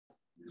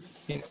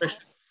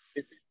infection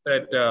disease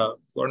at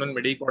Government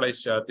Medical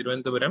College,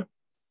 Thiruvananthapuram.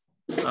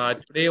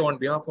 Today, on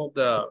behalf of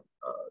the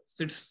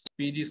SITS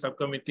PG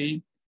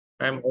subcommittee,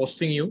 I am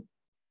hosting you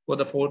for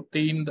the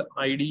 14th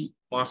ID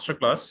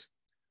Masterclass.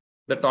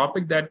 The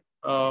topic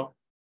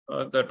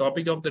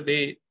of the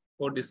day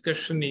for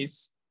discussion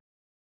is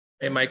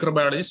a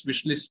microbiologist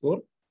wish list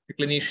for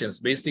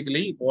clinicians.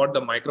 Basically, what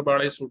the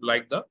microbiologists would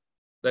like the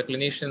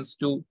clinicians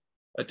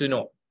to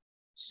know.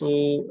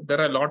 So there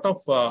are a lot of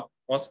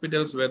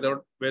hospitals where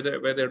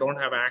they don't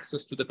have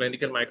access to the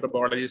clinical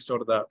microbiologist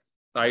or the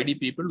ID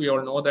people. We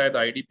all know that the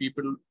ID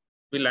people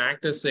will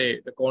act as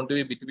the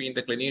conduit between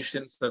the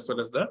clinicians as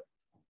well as the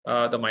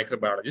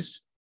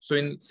microbiologist. So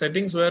in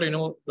settings where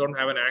don't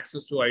have an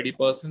access to ID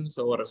persons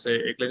or say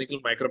a clinical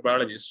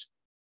microbiologist,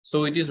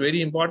 so it is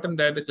very important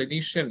that the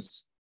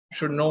clinicians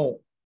should know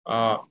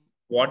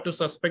what to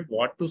suspect,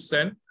 what to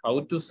send, how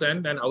to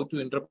send, and how to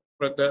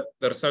interpret the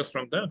results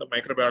from the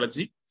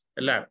microbiology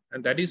lab.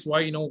 And that is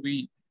why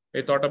we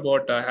thought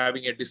about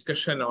having a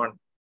discussion on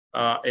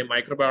a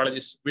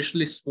microbiologist wish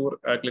list for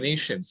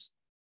clinicians.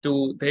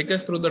 To take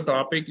us through the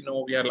topic,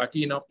 we are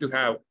lucky enough to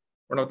have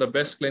one of the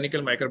best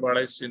clinical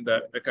microbiologists in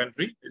the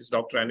country, is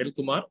Dr. Anil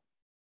Kumar.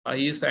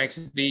 He is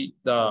actually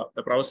the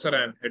professor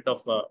and head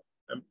of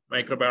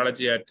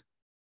microbiology at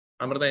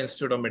Amrita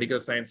Institute of Medical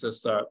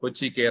Sciences,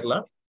 Kochi,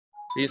 Kerala.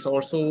 He is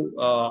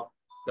also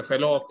the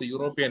fellow of the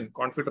European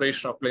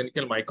Confederation of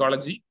Clinical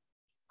Mycology,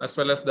 as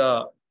well as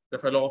the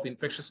fellow of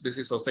Infectious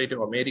Disease Society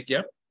of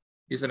America.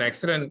 He's an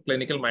excellent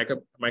clinical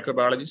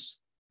microbiologist,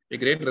 a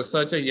great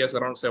researcher. He has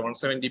around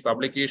 170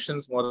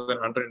 publications, more than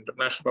 100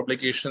 international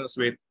publications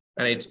with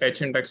an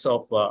H index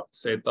of,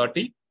 say,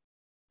 30.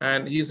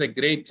 And he's a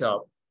great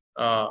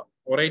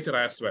orator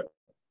as well.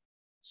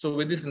 So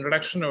with this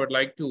introduction, I would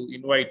like to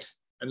invite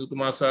Anil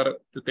Kumar sir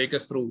to take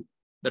us through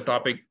the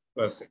topic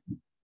first.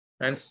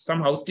 And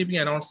some housekeeping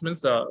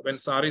announcements. When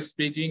sir is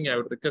speaking, I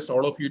would request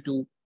all of you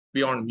to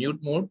be on mute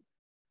mode.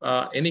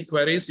 Any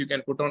queries you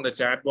can put on the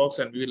chat box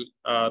and we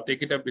will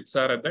take it up with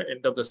sir at the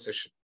end of the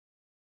session.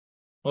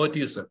 Over to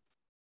you, sir.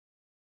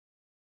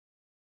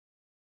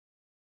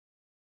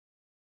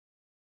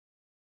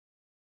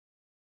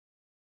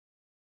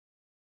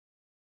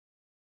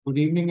 Good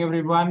evening,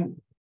 everyone.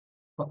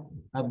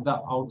 At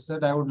the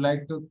outset, I would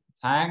like to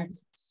thank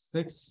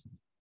SITS,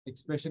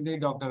 especially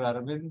Dr.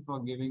 Arvind, for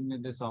giving me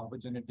this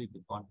opportunity to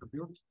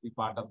contribute, be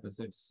part of the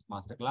SITS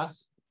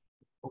Masterclass.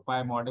 Hope I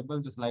am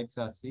audible. The slides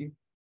are seen.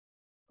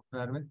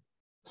 Dr. Arvind?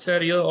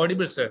 Sir, you're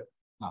audible, sir.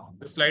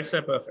 The slides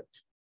are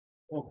perfect.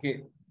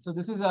 Okay. So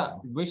this is a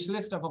wish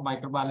list of a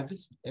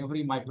microbiologist.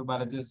 Every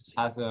microbiologist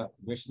has a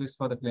wish list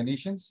for the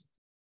clinicians.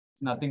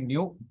 It's nothing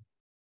new.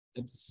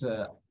 It's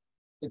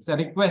a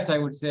request, I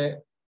would say,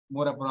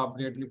 more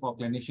appropriately for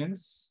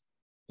clinicians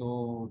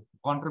to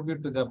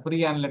contribute to the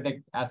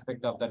pre-analytic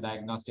aspect of the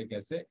diagnostic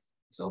essay.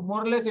 So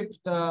more or less it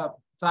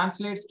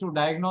translates to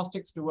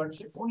diagnostic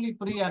stewardship, only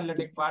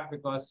pre-analytic part,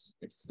 because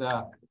it's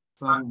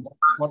from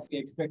what we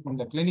expect from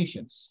the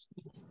clinicians.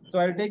 So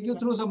I'll take you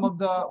through some of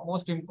the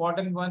most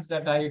important ones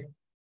that I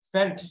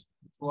felt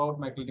throughout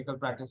my clinical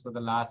practice for the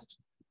last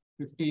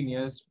 15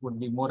 years would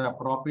be more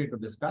appropriate to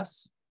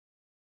discuss.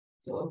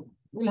 So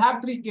we'll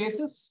have 3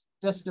 cases.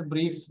 Just a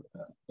brief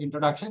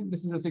introduction.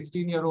 This is a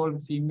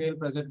 16-year-old female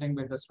presenting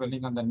with a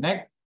swelling on the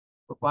neck.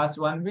 For past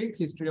 1 week,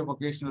 history of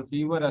occasional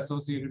fever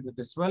associated with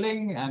the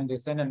swelling, and they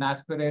send an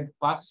aspirate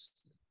pus.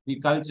 We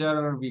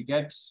culture, we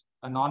get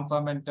a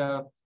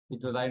non-fermenter,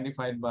 which was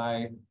identified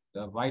by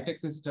the Vitek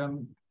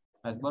system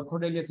as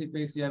Burkholderia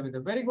cepacia with a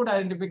very good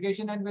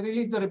identification, and we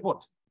release the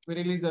report. We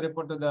release the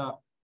report to the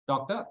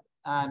doctor,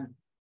 and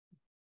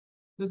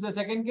this is the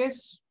second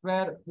case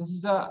where this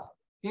is a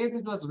case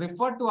that was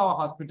referred to our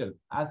hospital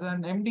as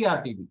an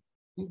MDR-TB.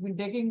 He's been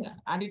taking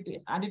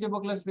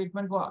antituberculous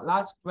treatment for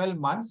last 12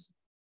 months,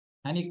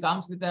 and he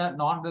comes with a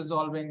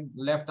non-resolving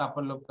left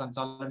upper lobe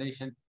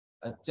consolidation,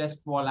 a chest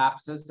wall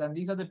abscess, and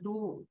these are the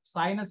 2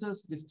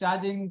 sinuses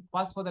discharging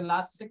pus for the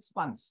last 6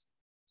 months.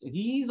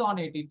 He is on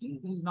ATT,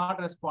 he's not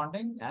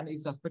responding, and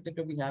he's suspected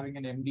to be having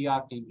an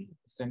MDR-TB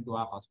sent to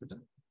our hospital.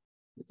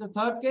 It's a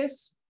third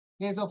case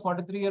of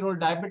 43-year-old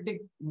diabetic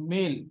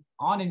male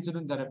on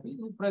insulin therapy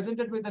who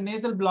presented with a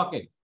nasal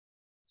blockade.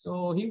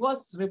 So he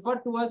was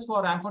referred to us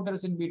for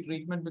amphotericin B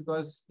treatment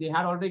because they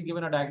had already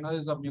given a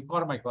diagnosis of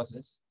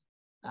mucormycosis.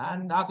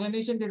 And our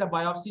clinician did a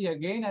biopsy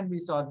again, and we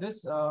saw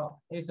this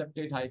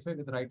aseptate hyphae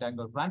with right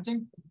angle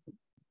branching.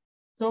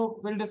 So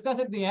we'll discuss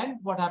at the end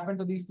what happened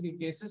to these 3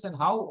 cases and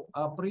how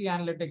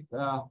pre-analytic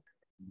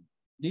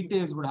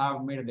details would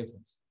have made a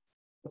difference.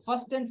 The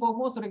first and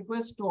foremost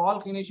request to all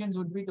clinicians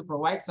would be to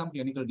provide some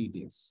clinical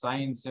details,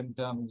 signs,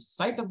 symptoms,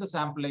 site of the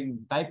sampling,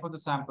 type of the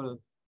sample.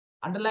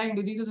 Underlying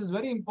diseases is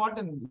very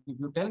important. If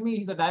you tell me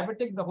he's a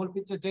diabetic, the whole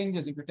picture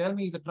changes. If you tell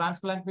me he's a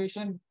transplant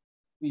patient,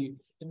 it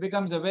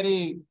becomes a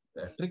very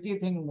tricky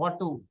thing what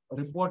to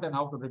report and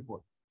how to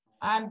report.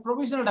 And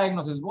provisional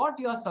diagnosis, what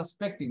you are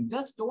suspecting.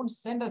 Just don't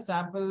send a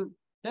sample.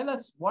 Tell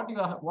us what do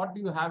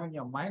you have in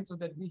your mind so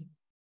that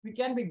we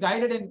can be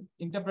guided in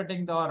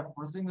interpreting or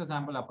processing the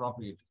sample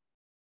appropriately.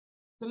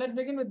 So let's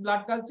begin with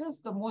blood cultures.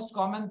 The most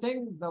common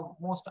thing, the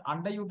most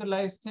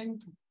underutilized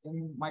thing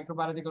in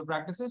microbiological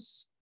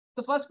practices.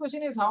 The first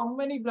question is how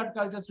many blood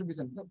cultures to be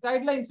sent? The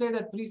guidelines say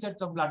that 3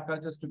 sets of blood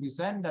cultures to be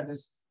sent. That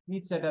is,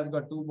 each set has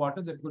got 2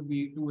 bottles. It could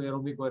be 2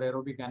 aerobic or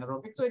aerobic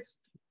anaerobic. So it's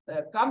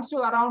comes to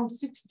around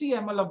 60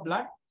 ml of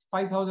blood,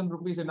 5,000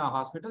 rupees in our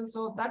hospital.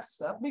 So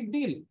that's a big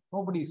deal.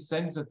 Nobody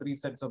sends a 3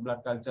 sets of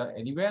blood culture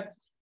anywhere.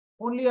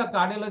 Only a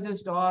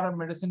cardiologist or a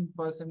medicine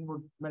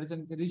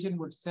physician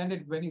would send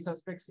it when he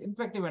suspects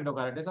infective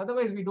endocarditis.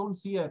 Otherwise, we don't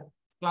see a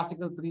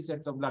classical 3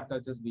 sets of blood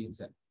cultures being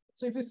sent.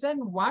 So if you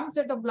send 1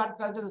 set of blood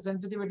cultures, the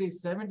sensitivity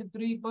is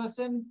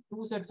 73%.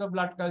 2 sets of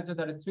blood culture,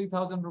 that is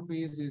 3,000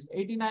 rupees, is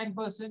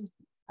 89%.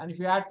 And if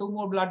you add 2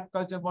 more blood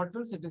culture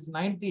bottles, it is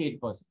 98%.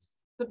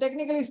 So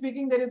technically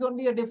speaking, there is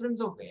only a difference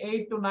of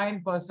 8 to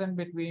 9%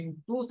 between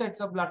 2 sets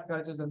of blood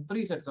cultures and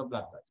 3 sets of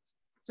blood cultures.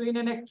 So in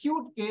an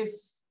acute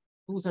case,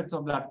 2 sets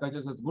of blood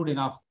cultures is good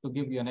enough to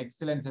give you an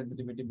excellent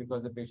sensitivity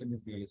because the patient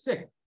is really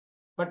sick.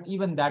 But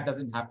even that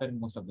doesn't happen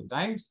most of the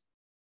times.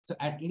 So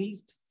at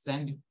least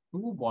send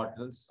 2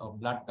 bottles of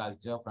blood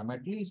culture from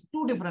at least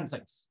 2 different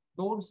sites.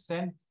 Don't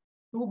send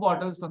 2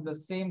 bottles from the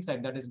same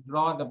site. That is,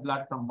 draw the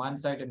blood from one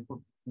site and put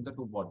in the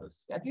 2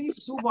 bottles. At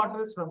least 2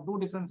 bottles from 2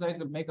 different sites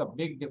will make a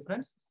big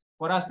difference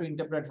for us to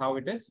interpret how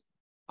it is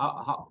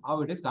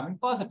coming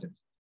positive.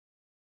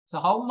 So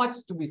how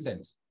much to be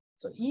sent?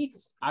 So each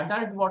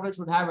adult bottle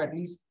should have at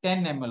least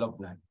 10 ml of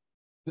blood,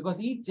 because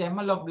each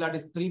ml of blood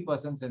is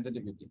 3%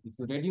 sensitivity. If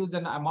you reduce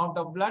the amount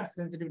of blood,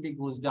 sensitivity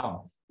goes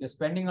down. You're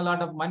spending a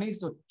lot of money,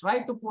 so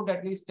try to put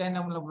at least 10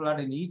 ml of blood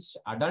in each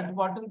adult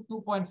bottle,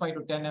 2.5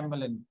 to 10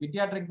 ml in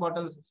pediatric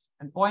bottles,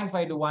 and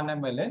 0.5 to 1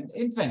 ml in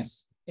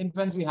infants.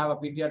 Infants, we have a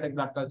pediatric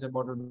blood culture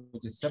bottle,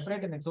 which is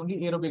separate, and it's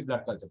only aerobic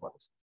blood culture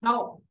bottles.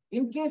 Now,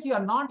 in case you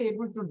are not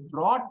able to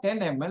draw 10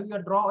 ml,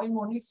 you're drawing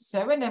only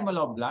 7 ml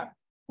of blood.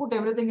 Put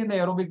everything in the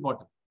aerobic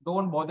bottle.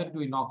 Don't bother to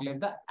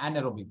inoculate the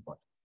anaerobic bottle.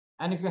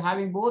 And if you're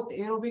having both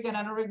aerobic and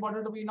anaerobic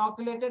bottle to be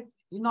inoculated,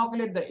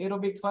 inoculate the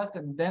aerobic first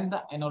and then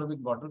the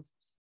anaerobic bottle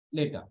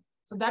later.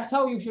 So that's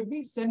how you should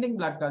be sending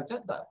blood culture.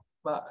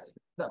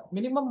 The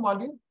minimum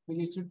volume,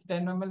 we should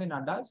 10 ml in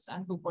adults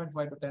and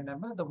 2.5 to 10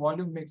 ml. The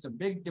volume makes a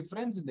big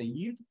difference in the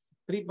yield.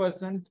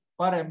 3%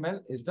 per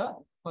ml is the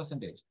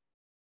percentage.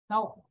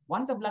 Now,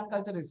 once a blood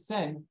culture is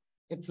sent,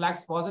 it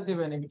flags positive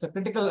and it's a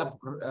critical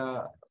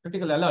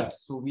alert.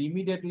 So we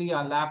immediately,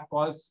 our lab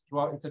calls,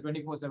 it's a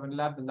 24/7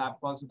 lab, the lab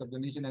calls to the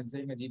clinician and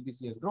saying a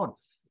GPC has grown.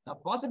 Now,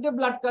 positive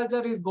blood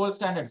culture is gold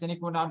standard, sine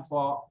qua non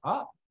for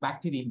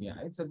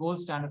bacteremia. It's a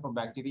gold standard for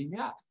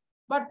bacteremia.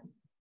 But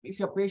if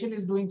your patient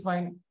is doing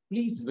fine,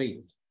 please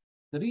wait.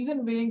 The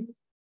reason being,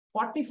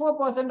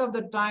 44% of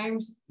the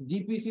times,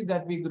 GPC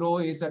that we grow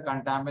is a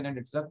contaminant,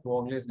 it's a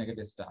coagulase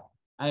negative staph.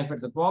 And if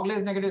it's a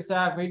coagulase negative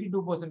staph,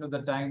 82% of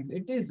the time,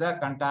 it is a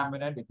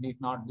contaminant, it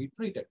need not be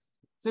treated.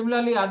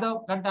 Similarly, other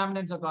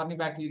contaminants are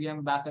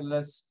Corynebacterium,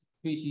 Bacillus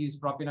species,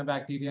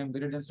 Propionibacterium,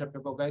 Viridin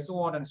streptococci, so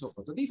on and so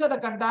forth. So these are the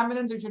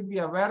contaminants you should be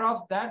aware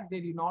of, that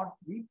they do not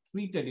be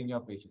treated in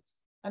your patients.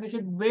 And you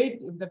should wait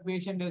if the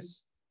patient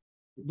is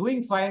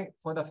doing fine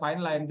for the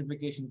final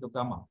identification to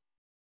come up.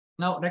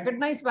 Now,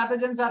 recognized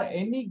pathogens are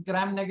any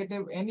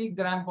gram-negative, any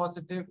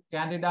gram-positive,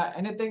 candida,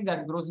 anything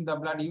that grows in the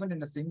blood, even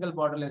in a single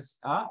bottle, is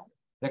a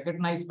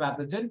recognized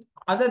pathogen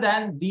other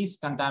than these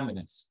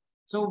contaminants.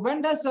 So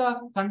when does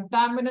a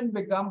contaminant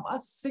become a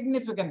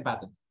significant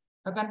pathogen?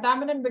 A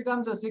contaminant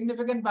becomes a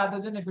significant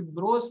pathogen if it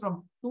grows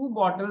from 2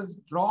 bottles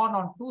drawn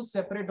on 2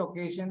 separate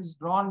occasions,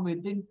 drawn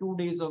within 2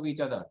 days of each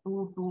other.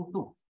 2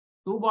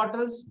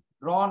 bottles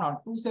drawn on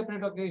 2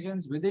 separate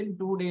occasions within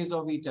 2 days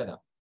of each other.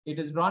 It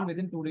is drawn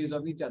within 2 days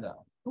of each other.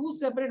 2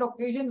 separate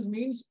occasions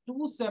means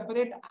 2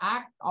 separate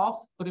acts of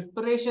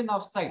preparation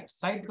of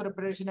site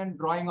preparation and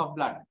drawing of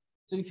blood.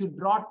 So if you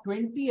draw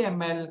 20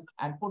 ml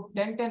and put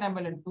 10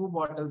 ml in 2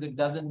 bottles, it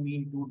doesn't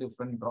mean 2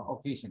 different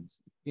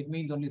occasions. It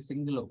means only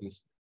single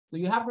occasion. So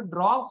you have to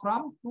draw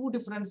from 2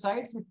 different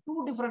sites with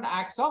 2 different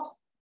acts of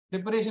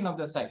preparation of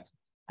the site.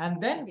 And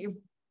then if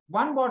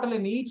 1 bottle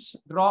in each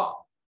draw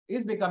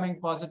is becoming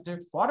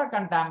positive for a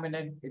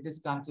contaminant, it is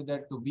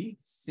considered to be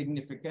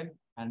significant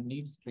and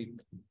needs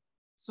treatment.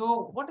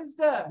 So what is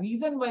the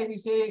reason why we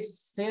say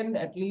send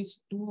at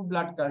least 2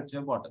 blood culture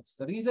bottles?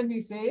 The reason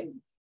we say,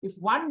 if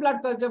 1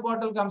 blood culture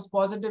bottle comes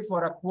positive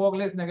for a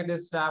coagulase negative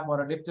staph or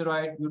a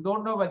dipteroid, you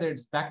don't know whether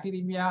it's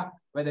bacteremia,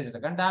 whether it's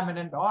a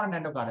contaminant or an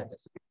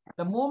endocarditis.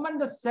 The moment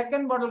the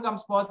second bottle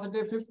comes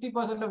positive,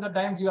 50% of the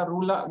times you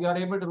are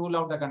able to rule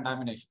out the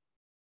contamination.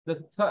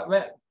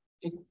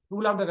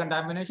 Rule out the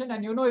contamination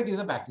and you know it is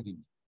a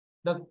bacteremia.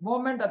 The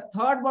moment a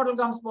third bottle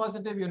comes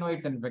positive, you know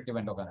it's an infective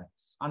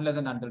endocarditis, unless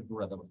and until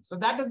proved otherwise. So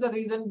that is the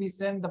reason we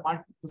send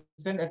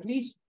at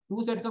least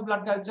 2 sets of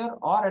blood culture,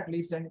 or at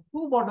least send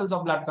 2 bottles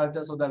of blood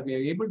culture, so that we are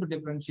able to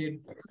differentiate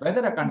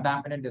whether a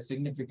contaminant is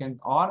significant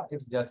or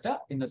it's just an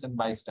innocent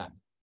bystander.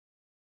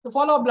 The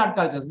follow-up blood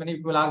cultures, many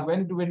people ask,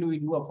 when do we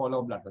do a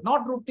follow-up blood culture?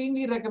 Not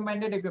routinely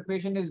recommended. If your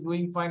patient is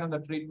doing fine on the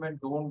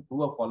treatment, don't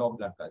do a follow-up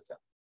blood culture.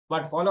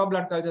 but follow-up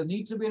blood cultures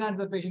needs to be done if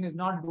the patient is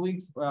not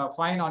doing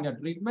fine on your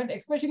treatment,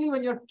 especially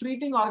when you're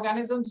treating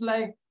organisms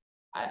like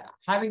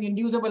having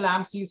inducible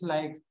AMCs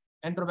like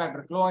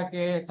Enterobacter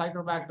cloacae,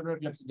 Cytobacter,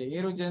 Klebsiella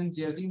aerogens,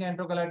 Yersinia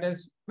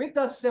enterocolitis with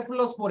a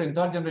cephalosporin,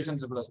 third generation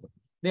cephalosporin.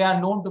 They are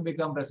known to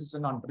become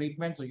resistant on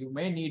treatment. So you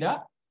may need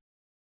a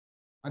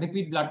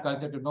repeat blood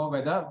culture to know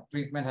whether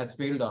treatment has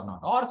failed or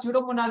not. Or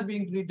Pseudomonas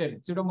being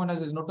treated.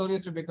 Pseudomonas is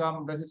notorious to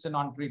become resistant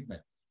on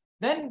treatment.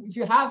 Then if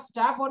you have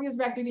Staph aureus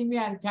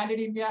bacteremia and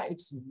candidemia,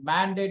 it's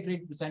mandatory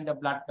to send a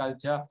blood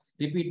culture,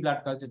 repeat blood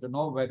culture to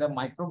know whether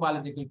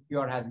microbiological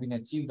cure has been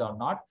achieved or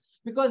not.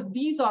 Because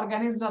these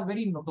organisms are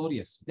very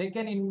notorious. They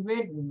can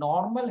invade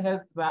normal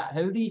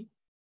healthy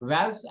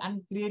valves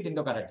and create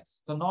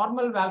endocarditis. So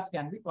normal valves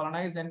can be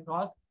colonized and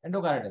cause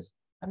endocarditis.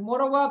 And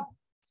moreover,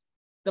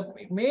 the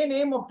main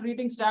aim of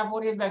treating Staph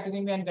aureus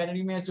bacteremia and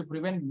candidemia is to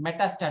prevent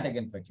metastatic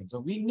infection. So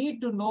we need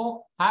to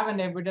know, have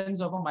an evidence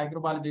of a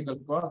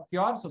microbiological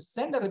cure. So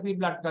send a repeat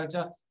blood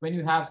culture when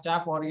you have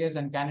Staph aureus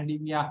and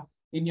candidemia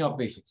in your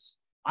patients.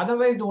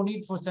 Otherwise, no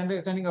need for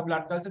sending a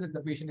blood culture if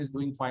the patient is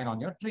doing fine on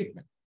your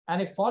treatment. And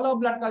if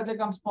follow-up blood culture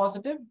comes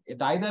positive,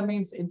 it either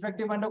means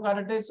infective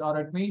endocarditis or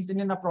it means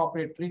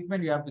inappropriate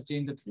treatment. You have to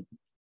change the treatment.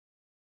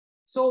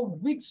 So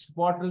which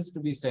bottles to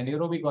be sent,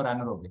 aerobic or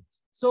anaerobic?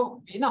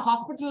 So in a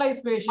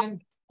hospitalized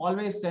patient,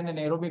 always send an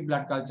aerobic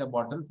blood culture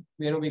bottle,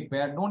 aerobic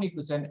pair. No need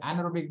to send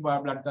anaerobic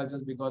blood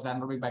cultures because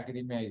anaerobic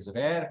bacteremia is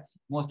rare.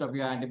 Most of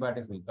your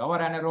antibiotics will cover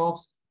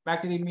anaerobes.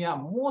 Bacteremia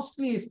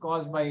mostly is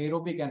caused by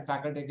aerobic and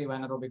facultative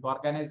anaerobic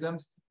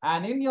organisms.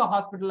 And in your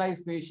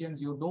hospitalized patients,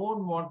 you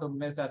don't want to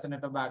miss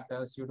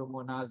Acinetobacter,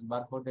 Pseudomonas,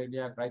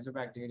 Burkholderia,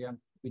 Chrysobacterium,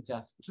 which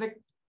are strict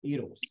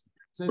aerobes.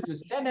 So if you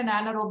send an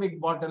anaerobic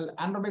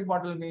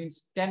bottle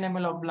means 10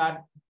 ml of blood,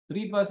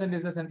 3%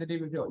 is the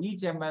sensitivity of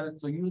each ml.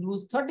 So you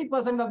lose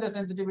 30% of the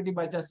sensitivity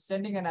by just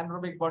sending an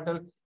anaerobic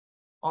bottle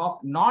of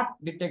not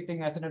detecting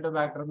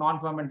Acinetobacter,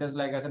 non-fermenters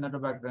like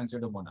Acinetobacter and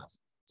Pseudomonas.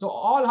 So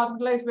all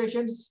hospitalized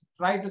patients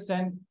try to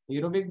send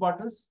aerobic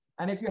bottles.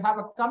 And if you have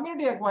a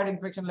community-acquired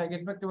infection like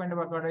infective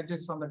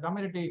endocarditis from the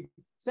community,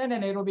 send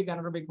an aerobic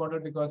anaerobic bottle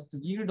because the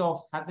yield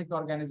of Hasek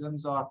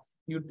organisms or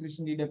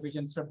nutritionally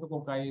deficient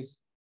streptococci is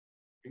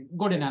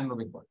good in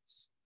anaerobic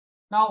bottles.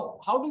 Now,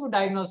 how do you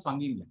diagnose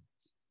fungemia?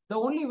 The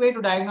only way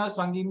to diagnose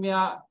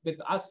fungemia with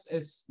us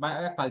is by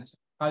a culture.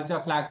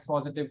 Culture flags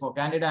positive for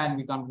Candida, and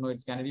we come to know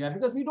it's Candida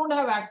because we don't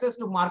have access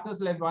to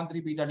markers like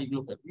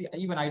 1,3-beta-D-glucan.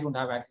 Even I don't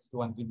have access to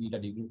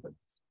 1,3-beta-D-glucan.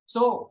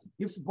 So,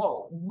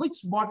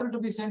 which bottle to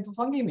be sent for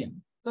fungemia?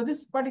 So,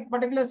 this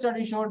particular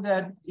study showed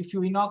that if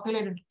you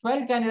inoculated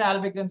 12 Candida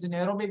albicans in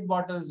aerobic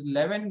bottles,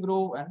 11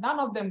 grew, and none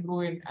of them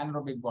grew in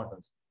anaerobic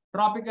bottles.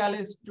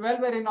 Tropicalis, 12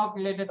 were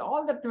inoculated,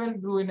 all the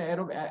 12 grew in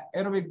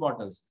aerobic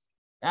bottles.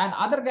 And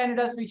other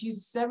Candida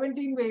species,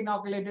 17 were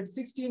inoculated,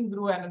 16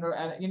 grew in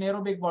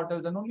aerobic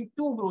bottles, and only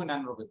 2 grew in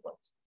anaerobic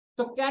bottles.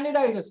 So Candida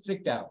is a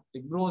strict arrow.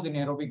 It grows in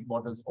aerobic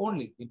bottles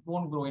only. It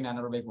won't grow in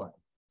anaerobic bottles.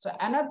 So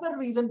another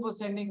reason for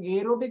sending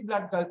aerobic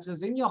blood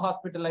cultures in your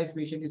hospitalized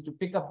patient is to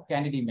pick up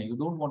candidemia. You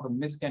don't want to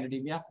miss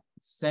candidemia,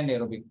 send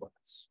aerobic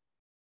bottles.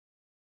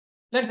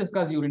 Let's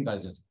discuss urine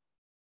cultures.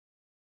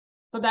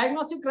 So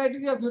diagnostic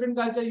criteria of urine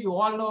culture, you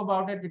all know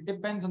about it. It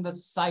depends on the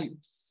site.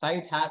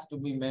 Site has to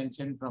be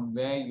mentioned from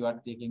where you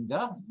are taking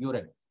the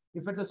urine.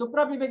 If it's a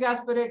suprapubic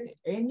aspirate,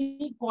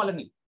 any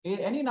colony,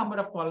 any number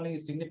of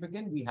colonies is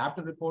significant. We have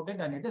to report it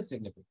and it is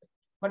significant.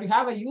 But you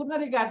have a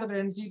urinary catheter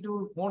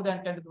NC2 more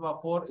than 10 to the power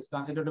 4 is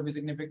considered to be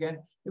significant.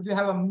 If you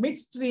have a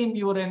midstream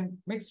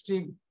urine,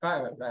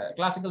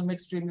 classical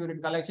midstream urine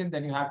collection,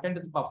 then you have 10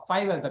 to the power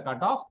 5 as the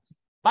cutoff.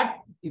 But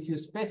if you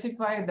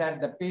specify that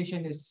the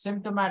patient is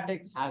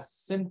symptomatic, has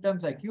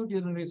symptoms, acute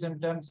urinary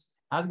symptoms,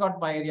 has got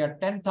pyorrhea,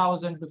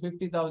 10,000 to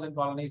 50,000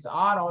 colonies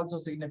are also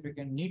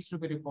significant, needs to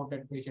be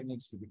reported, patient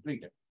needs to be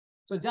treated.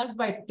 So just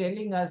by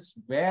telling us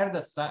where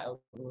the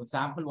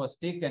sample was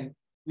taken,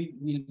 we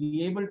will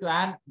be able to,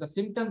 and the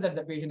symptoms that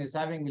the patient is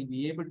having, will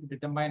be able to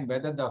determine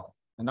whether the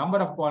number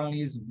of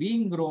colonies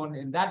being grown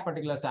in that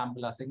particular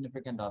sample are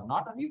significant or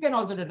not. And you can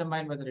also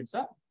determine whether it's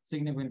a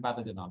significant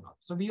pathogen or not.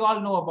 So we all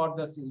know about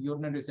the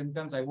urinary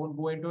symptoms. I won't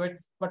go into it,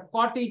 but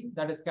COTI,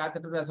 that is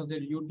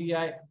catheter-associated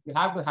UTI, you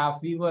have to have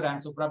fever and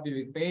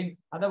suprapubic pain.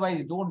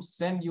 Otherwise, don't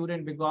send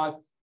urine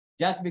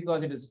just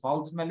because it is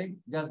foul smelling,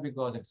 just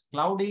because it's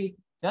cloudy,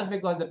 just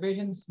because the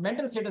patient's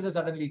mental status has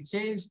suddenly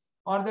changed,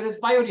 or there is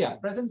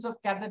pyorrhea. Presence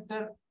of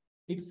catheter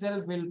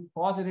itself will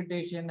cause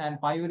irritation, and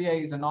pyorrhea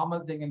is a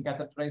normal thing in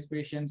catheterized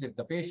patients. If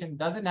the patient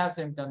doesn't have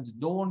symptoms,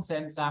 don't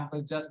send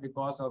samples just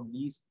because of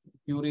these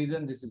few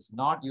reasons. This is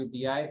not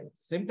UTI. If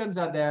symptoms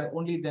are there,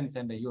 only then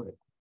send a urine.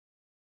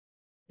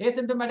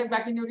 Asymptomatic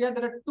bacteriuria,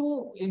 there are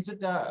two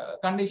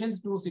conditions,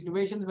 two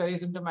situations where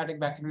asymptomatic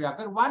bacteria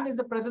occur. One is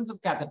the presence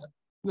of catheter.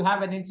 You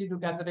have an in-situ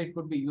catheter, it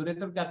could be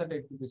urethral catheter,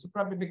 it could be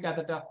suprapubic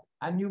catheter,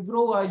 and you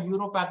grow a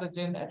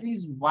uropathogen, at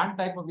least one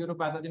type of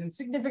uropathogen in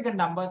significant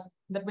numbers,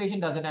 the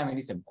patient doesn't have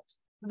any symptoms.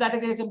 So that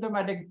is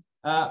asymptomatic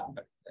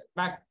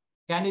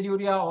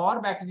candiduria or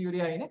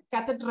bacteriuria in a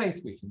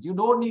catheterized patient. You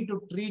don't need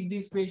to treat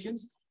these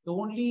patients. The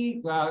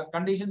only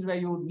conditions where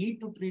you need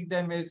to treat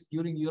them is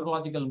during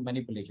urological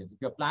manipulations. If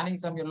you're planning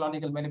some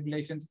urological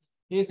manipulations,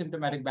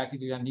 asymptomatic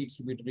bacteria needs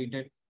to be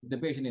treated. If the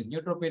patient is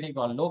neutropenic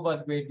or low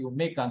birth weight, you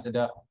may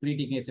consider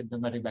treating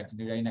asymptomatic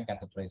bacteria in a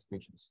catheterized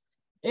patients.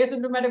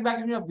 Asymptomatic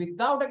bacteria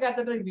without a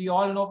catheter, we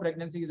all know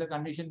pregnancy is a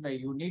condition where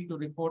you need to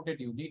report it,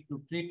 you need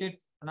to treat it.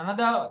 And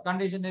another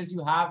condition is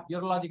you have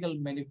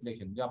urological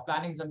manipulation. You are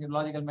planning some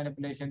urological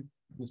manipulation.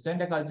 You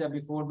send a culture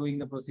before doing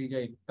the procedure.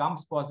 It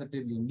comes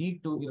positive. You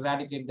need to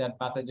eradicate that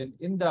pathogen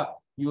in the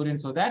urine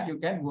so that you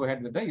can go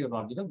ahead with the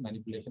urological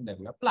manipulation that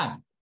you are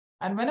planning.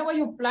 And whenever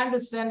you plan to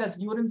send a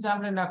urine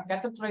sample in a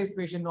catheterized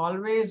patient,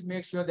 always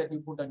make sure that you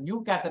put a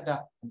new catheter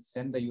and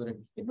send the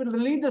urine. It will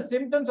relieve the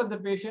symptoms of the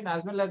patient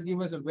as well as give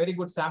us a very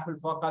good sample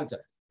for culture,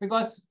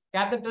 because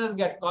catheters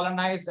get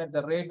colonized at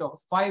the rate of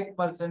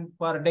 5%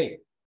 per day.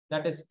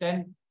 That is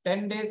 10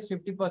 days,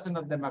 50%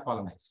 of them are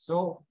colonized.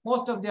 So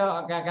most of the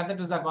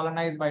catheters are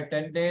colonized by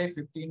 10 days,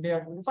 15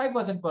 days,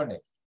 5% per day.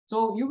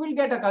 So you will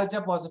get a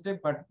culture positive,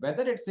 but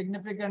whether it's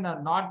significant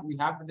or not, we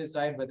have to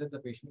decide whether the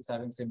patient is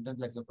having symptoms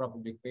like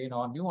suprapubic pain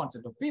or new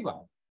onset of fever.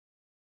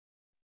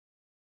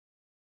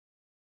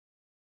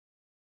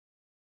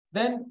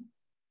 Then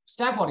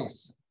Staph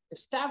aureus. If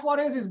Staph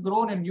aureus is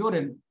grown in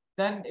urine,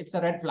 then it's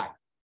a red flag.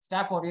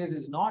 Staph aureus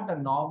is not a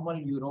normal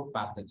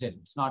uropathogen.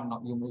 It's not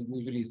you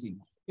usually see.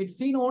 It's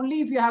seen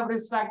only if you have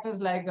risk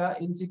factors like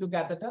in situ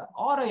catheter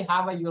or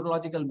have a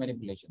urological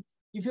manipulation.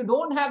 If you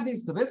don't have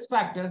these risk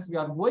factors, you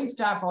are going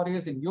Staph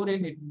aureus in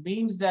urine, it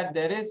means that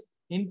there is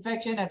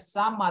infection at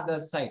some other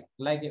site,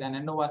 like an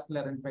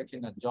endovascular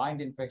infection, a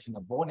joint infection,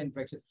 a bone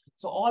infection.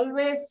 So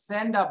always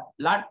send a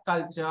blood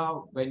culture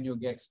when you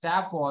get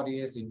Staph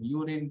aureus in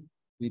urine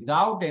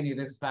without any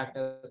risk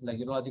factors like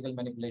urological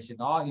manipulation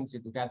or in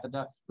situ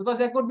catheter, because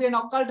there could be an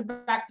occult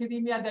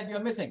bacteremia that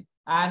you're missing,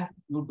 and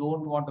you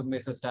don't want to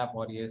miss a Staph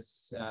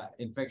aureus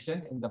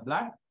infection in the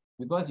blood,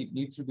 because it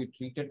needs to be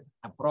treated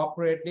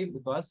appropriately,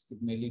 because it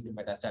may lead to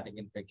metastatic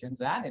infections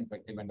and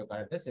infective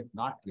endocarditis if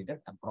not treated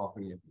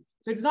appropriately.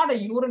 So it's not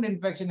a urine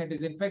infection, it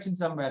is infection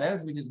somewhere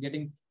else which is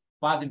getting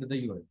passed into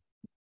the urine.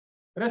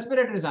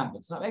 Respiratory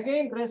samples. Now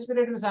again,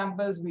 respiratory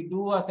samples, we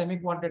do a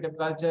semi-quantitative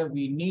culture.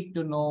 We need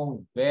to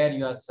know where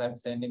you are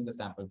sending the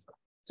sample from.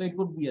 So it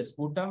could be a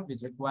sputum,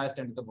 which requires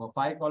 10 to the power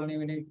 5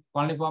 colony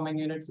forming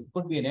units. It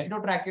could be an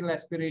endotracheal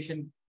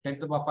aspiration, 10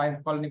 to the power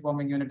 5 colony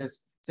forming unit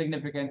is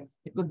significant.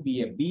 It could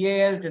be a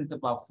BAL, 10 to the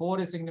power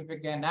 4 is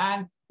significant.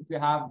 And if you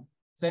have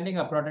sending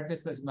a protective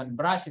specimen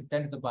brush, 10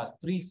 to the power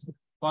 3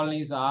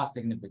 colonies are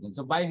significant.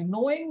 So by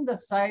knowing the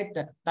site,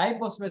 the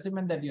type of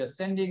specimen that you're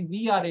sending,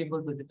 we are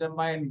able to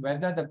determine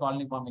whether the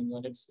colony forming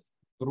units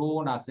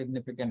grown are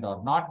significant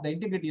or not. The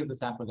integrity of the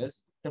sample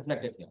is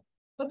reflected here.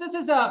 So this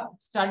is a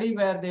study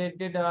where they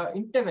did an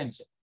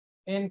intervention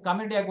in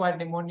community-acquired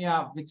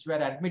pneumonia, which were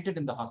admitted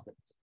in the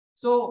hospitals.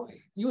 So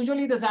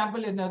usually the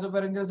sample is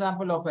nasopharyngeal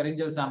sample or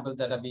pharyngeal samples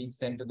that are being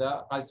sent to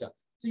the culture.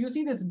 So you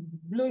see this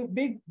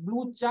big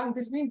blue chunk,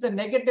 this means the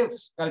negative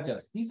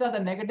cultures. These are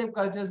the negative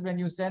cultures when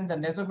you send the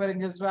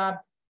nasopharyngeal swab,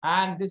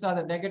 and these are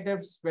the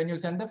negatives when you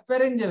send the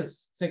pharyngeal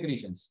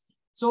secretions.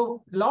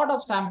 So a lot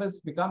of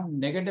samples become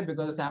negative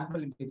because the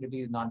sample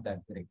integrity is not that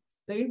great.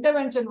 The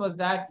intervention was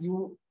that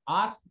you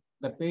ask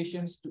the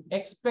patients to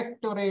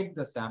expectorate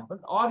the sample,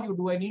 or you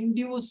do an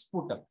induced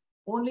sputum.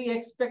 Only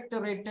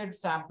expectorated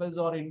samples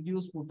or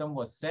induced sputum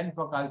was sent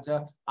for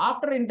culture.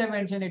 After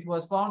intervention, it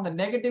was found the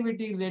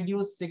negativity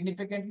reduced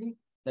significantly.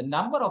 The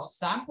number of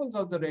samples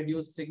also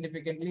reduced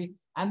significantly,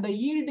 and the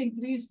yield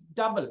increased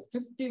double,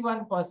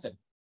 51%.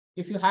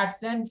 If you had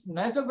sent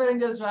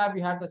nasopharyngeal swab,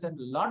 you had to send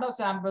a lot of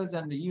samples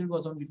and the yield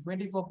was only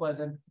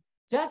 24%.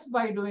 Just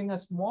by doing a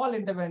small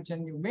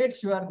intervention, you made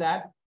sure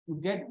that you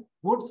get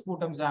good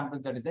sputum sample,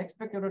 that is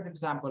expectorated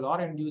sample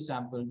or induced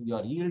sample.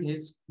 Your yield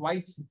is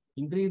twice,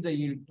 increase the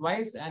yield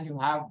twice, and you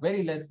have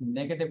very less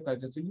negative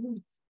culture. So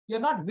you're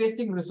not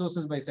wasting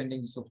resources by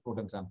sending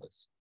sputum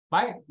samples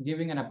by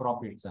giving an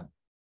appropriate sample.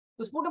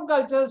 The sputum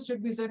cultures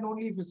should be sent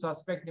only if you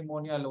suspect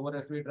pneumonia, lower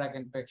respiratory tract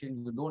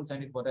infection. You don't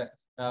send it for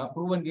a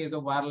proven case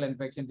of viral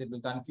infections. It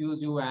will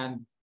confuse you,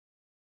 and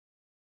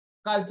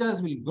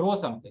cultures will grow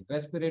something.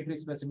 Respiratory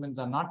specimens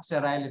are not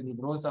sterile. It will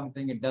grow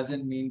something. It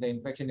doesn't mean the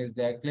infection is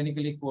there.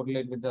 Clinically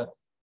correlate with the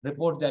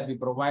reports that we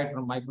provide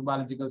from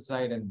microbiological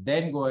side, and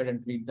then go ahead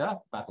and treat the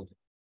pathogen.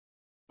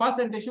 Pus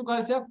and tissue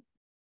culture.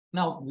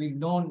 Now, we've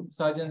known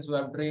surgeons who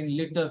have drained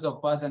liters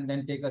of pus and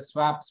then take a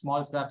swab,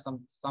 small swab,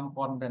 some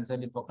form and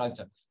send it for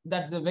culture.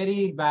 That's a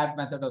very bad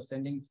method of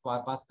sending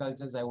pus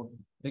cultures. I would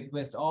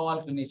request all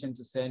clinicians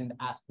to send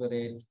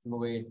aspirate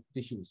fluid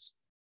tissues.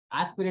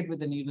 Aspirate with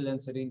the needle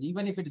and syringe.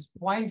 Even if it is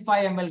 0.5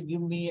 ml,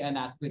 give me an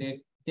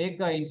aspirate. Take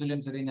an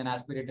insulin syringe and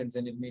aspirate and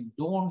send it me.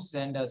 Don't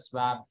send a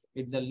swab.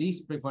 It's the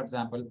least preferred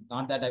sample.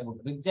 Not that I would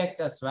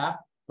reject a swab,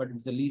 but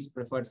it's the least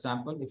preferred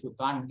sample. If you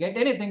can't get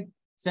anything,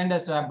 send a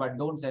swab, but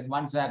don't send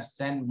one swab.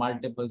 Send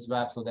multiple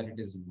swabs so that it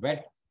is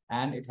wet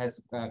and it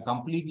has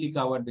completely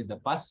covered with the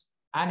pus,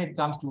 and it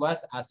comes to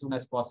us as soon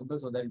as possible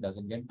so that it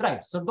doesn't get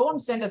dried. So don't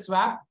send a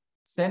swab.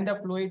 send a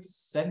fluid,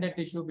 send a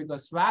tissue,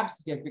 because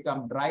swabs can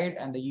become dried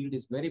and the yield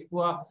is very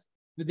poor.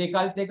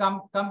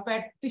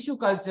 Compare tissue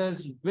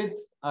cultures with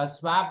a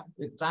swab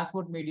with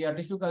transport media.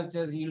 Tissue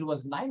cultures yield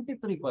was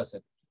 93%,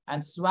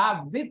 and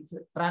swab with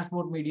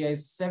transport media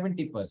is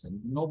 70%.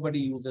 Nobody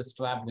uses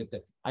swab with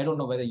it. I don't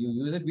know whether you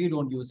use it. We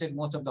don't use it.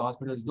 Most of the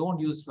hospitals don't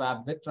use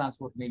swab with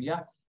transport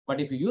media. But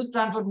if you use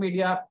transport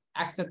media,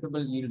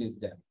 acceptable yield is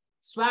there.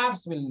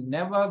 Swabs will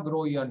never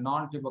grow your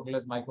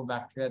non-tuberculous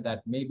mycobacteria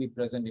that may be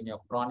present in your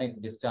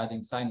chronic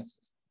discharging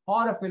sinuses,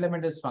 or a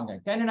filamentous fungi.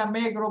 Candida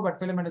may grow, but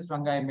filamentous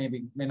fungi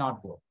may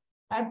not grow.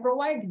 And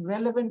provide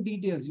relevant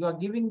details. You are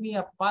giving me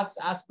a pus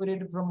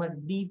aspirated from a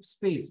deep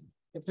space.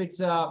 If it's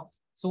a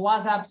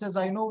psoas abscess,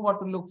 I know what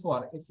to look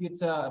for. If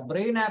it's a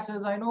brain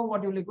abscess, I know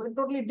what to look for.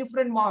 Totally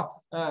different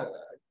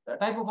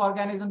type of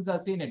organisms are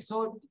seen it.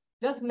 So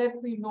just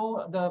let me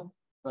know the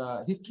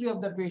history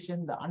of the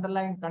patient, the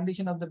underlying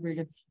condition of the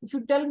patient. If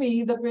you tell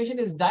me the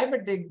patient is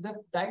diabetic, the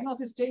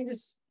diagnosis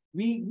changes.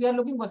 We are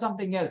looking for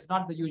something else,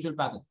 not the usual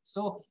pattern.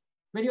 So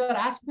when you are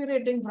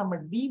aspirating from a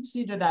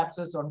deep-seated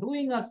abscess or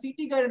doing a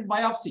CT-guided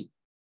biopsy,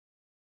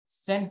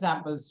 send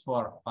samples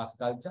for pus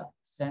culture,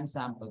 send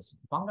samples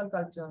for fungal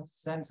culture,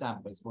 send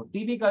samples for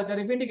TB culture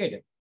if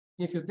indicated.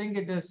 If you think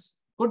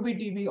could be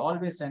TB,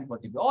 always send for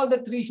TB. All the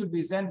three should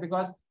be sent,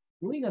 because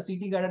doing a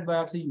CT-guided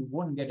biopsy, you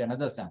won't get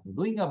another sample.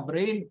 Doing a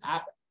brain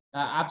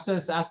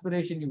abscess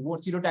aspiration, you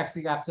won't,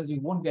 serotoxic abscess, you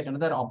won't get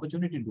another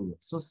opportunity to do it.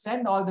 So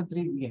send all the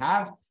three. We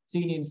have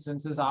seen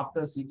instances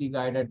after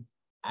CT-guided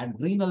and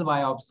renal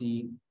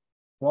biopsy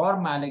for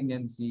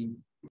malignancy,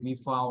 we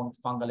found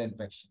fungal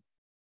infection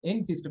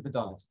in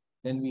histopathology.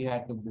 Then we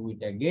had to do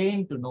it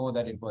again to know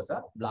that it was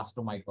a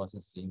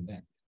blastomycosis seen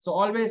there. So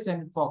always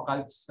send for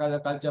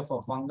culture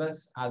for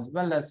fungus, as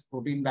well as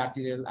protein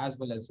bacterial, as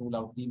well as rule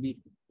out TB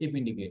if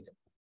indicated.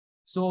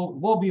 So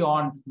go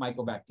beyond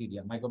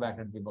mycobacteria,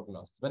 Mycobacterium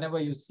tuberculosis. Whenever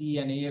you see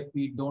an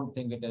AFP, don't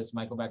think it is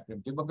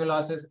Mycobacterium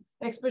tuberculosis,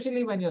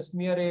 especially when your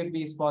smear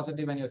AFP is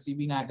positive and your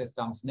CB natis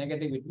comes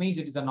negative. It means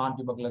it is a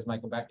non-tuberculous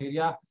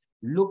mycobacteria.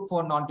 Look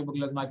for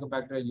non-tuberculous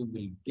mycobacteria. You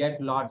will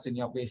get lots in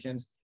your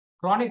patients.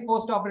 Chronic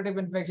post-operative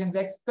infections,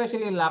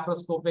 especially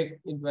laparoscopic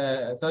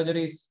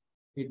surgeries,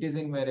 it is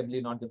invariably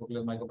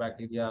non-tuberculous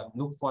mycobacteria.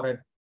 Look for it.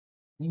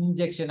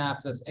 Injection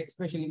abscess,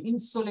 especially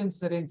insulin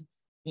syringe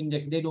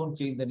injection. They don't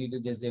change the needle,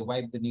 just they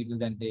wipe the needle,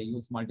 then they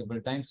use multiple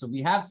times. So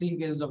we have seen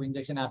cases of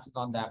injection abscess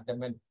on the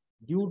abdomen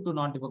due to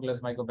non-tuberculous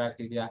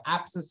mycobacteria.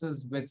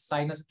 Abscesses with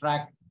sinus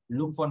tract,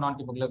 look for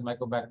non-tuberculous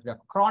mycobacteria.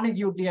 Chronic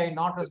UTI,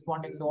 not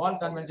responding to all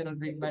conventional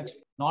treatment,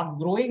 not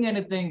growing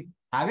anything,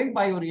 having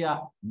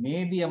pyuria,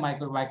 may be a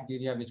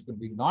mycobacteria, which could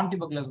be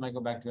non-tuberculous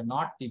mycobacteria,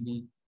 not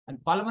TB.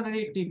 And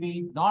pulmonary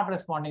TB, not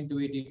responding to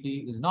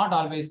ATT, is not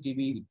always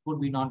TB. It could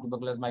be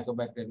non-tuberculous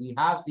mycobacteria. We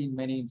have seen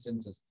many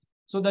instances.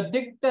 So the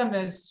dictum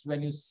is,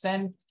 when you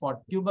send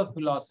for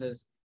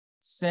tuberculosis,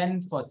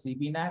 send for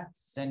CBNAT,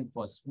 send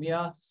for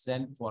smear,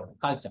 send for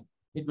culture.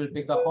 It will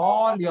pick up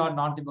all your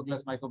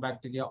non-tuberculous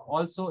mycobacteria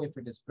also if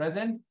it is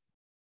present,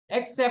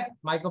 except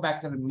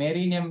Mycobacterium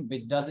merinum,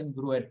 which doesn't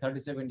grow at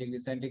 37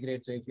 degrees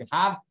centigrade. So if you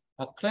have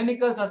a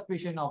clinical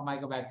suspicion of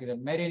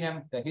Mycobacterium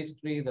merinum, the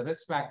history, the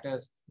risk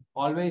factors,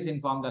 always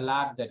inform the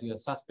lab that you are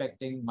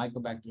suspecting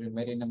Mycobacterium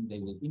merinum. They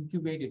will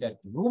incubate it at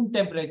room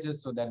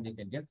temperatures so that they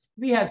can get.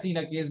 We have seen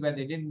a case where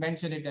they didn't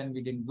mention it and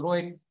we didn't grow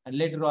it. And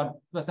later on, it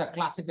was a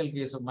classical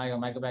case of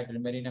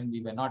Mycobacterium merinum.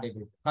 We were not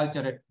able to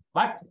culture it,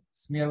 but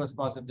smear was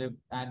positive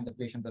and the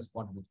patient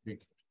responded with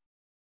treatment.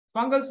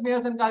 Fungal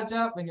smears and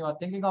culture, when you are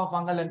thinking of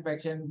fungal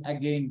infection,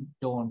 again,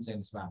 don't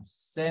send swabs.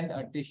 Send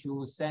a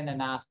tissue, send an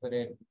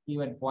aspirate.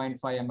 Even 0.5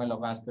 ml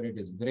of aspirate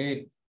is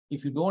great.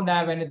 If you don't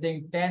have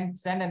anything,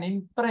 send an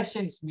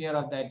impression smear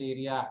of that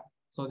area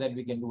so that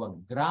we can do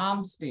a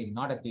gram stain,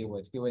 not a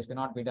KOH. KOH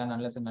cannot be done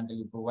unless and until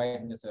you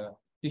provide us a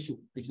tissue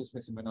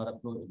specimen or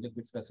a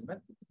liquid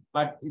specimen.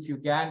 But if you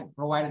can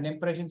provide an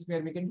impression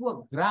smear, we can do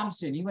a gram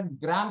stain. Even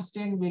gram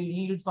stain will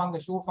yield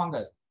fungus, show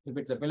fungus. If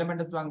it's a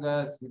filamentous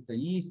fungus with the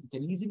yeast, you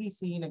can easily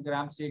see in a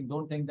gram stain.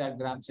 Don't think that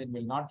gram stain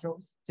will not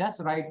show.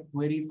 Just write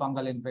query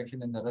fungal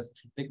infection in the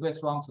request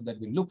form so that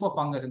we look for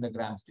fungus in the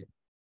gram stain.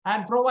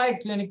 And provide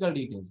clinical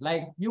details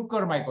like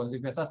mucormycosis.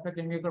 If you're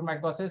suspecting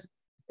mucormycosis,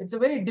 it's a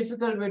very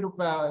difficult way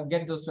to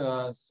get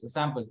those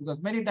samples, because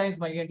many times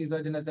my ENT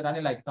surgeon has said,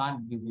 Anil, I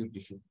can't give you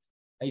tissue.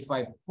 If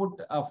I put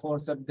a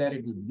forceps there,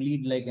 it will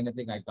bleed like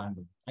anything. I can't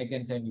do. I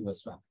can send you a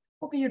swab.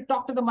 Okay, you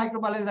talk to the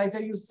microbiologist. I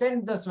say, you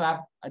send the swab.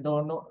 I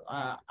don't know.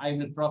 I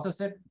will process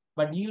it,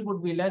 but yield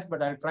would be less,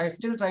 but I'll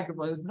still try to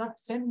process it. Not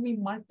send me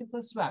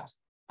multiple swabs.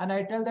 And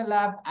I tell the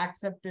lab,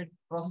 accept it,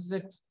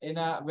 process it in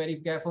a very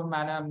careful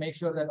manner, make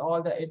sure that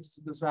all the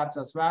swabs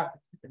are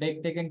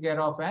taken care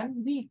of, and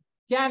we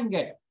can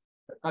get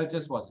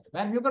cultures positive.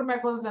 And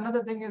mucormycosis,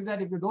 another thing is that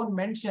if you don't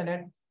mention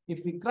it,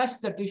 if we crush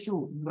the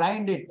tissue,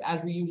 grind it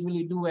as we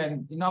usually do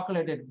and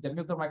inoculate it, the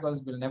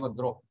mucormycosis will never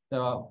grow. The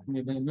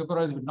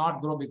mucormycosis will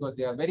not grow because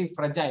they are very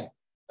fragile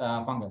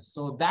fungus.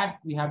 So that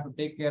we have to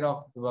take care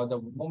of.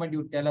 The moment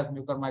you tell us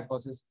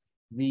mucormycosis,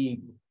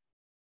 we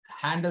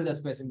handle the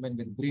specimen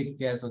with great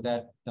care so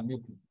that the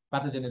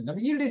pathogenism.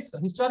 Yield is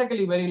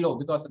historically very low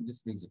because of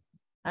this reason.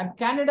 And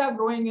Candida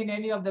growing in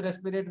any of the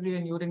respiratory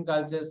and urine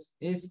cultures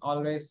is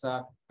always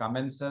a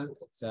commensal.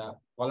 It's a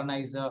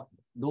colonizer.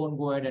 Don't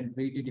go ahead and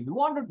treat it. If you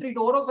want to treat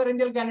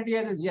oropharyngeal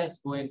candidiasis, yes,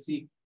 go and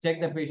see, check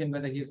the patient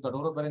whether he's got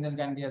oropharyngeal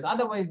candidiasis.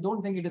 Otherwise,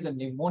 don't think it is a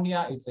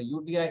pneumonia. It's a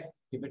UTI.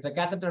 If it's a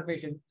catheter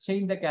patient,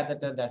 change the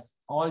catheter. That's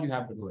all you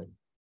have to do it.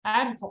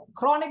 And for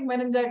chronic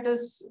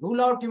meningitis,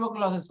 rule out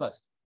tuberculosis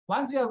first.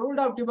 Once you have ruled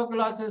out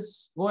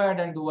tuberculosis, go ahead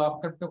and do a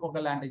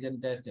cryptococcal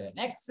antigen test. An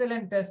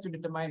excellent test to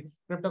determine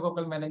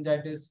cryptococcal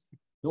meningitis.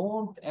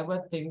 Don't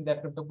ever think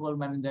that cryptococcal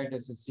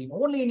meningitis is seen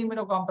only in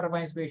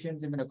immunocompromised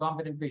patients.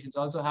 Immunocompetent patients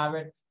also have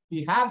it.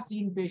 We have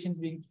seen patients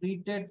being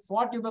treated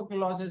for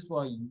tuberculosis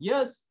for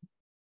years,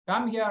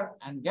 come here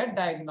and get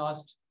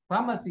diagnosed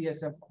from a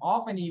CSF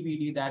of an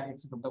EBD that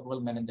it's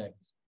cryptococcal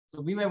meningitis.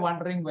 So we were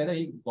wondering whether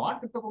he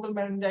got cryptococcal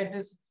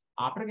meningitis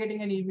after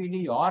getting an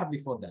EBD or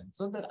before that.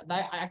 So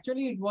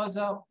actually it was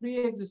a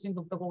pre-existing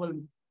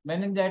cryptococcal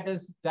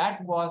meningitis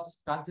that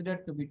was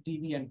considered to be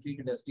TB and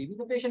treated as TB.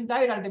 The patient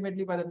died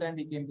ultimately by the time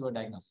he came to a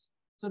diagnosis.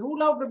 So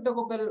rule out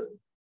cryptococcal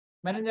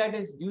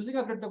meningitis using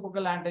a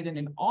cryptococcal antigen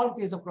in all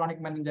cases of chronic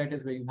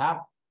meningitis where you have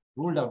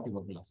ruled out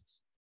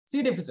tuberculosis.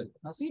 C. difficile.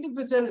 Now, C.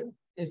 difficile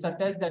is a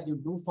test that you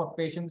do for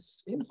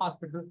patients in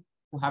hospital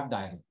who have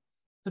diarrhea.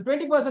 So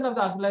 20% of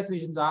the hospitalized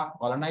patients are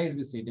colonized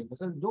with C.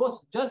 difficile.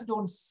 Those just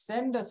don't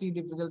send a C.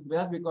 difficile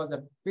just because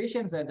the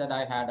patient said that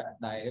I had a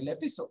diarrheal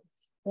episode.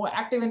 Or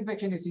active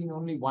infection is seen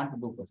only 1 to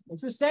 2%.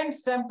 If you send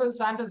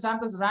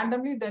samples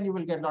randomly, then you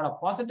will get a lot of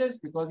positives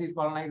because these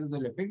colonizers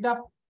will be picked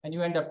up and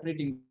you end up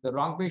treating the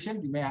wrong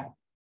patient. You may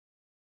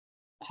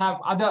have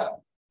other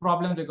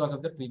problems because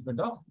of the treatment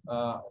of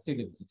C.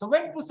 difficile. So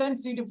when to send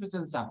C.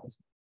 difficile samples?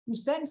 You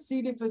send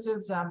C. difficile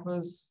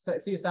samples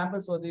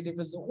for C.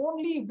 difficile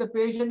only if the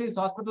patient is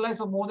hospitalized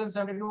for more than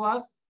 72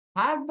 hours,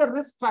 has the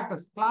risk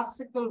factors,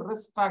 classical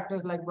risk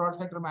factors like broad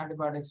spectrum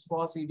antibiotics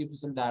for C.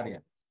 difficile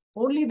diarrhea.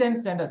 Only then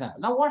send a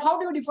sample. Now, how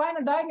do you define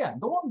a diarrhea?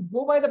 Don't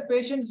go by the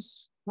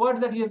patient's words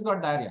that he has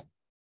got diarrhea.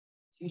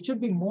 It should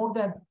be more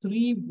than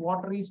 3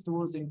 watery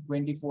stools in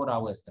 24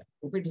 hours time.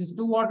 If it is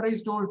 2 watery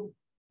stools,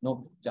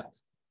 no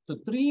chance. So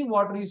 3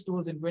 watery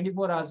stools in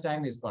 24 hours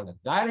time is called a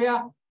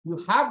diarrhea. You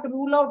have to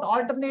rule out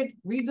alternate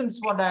reasons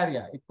for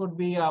diarrhea. It could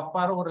be a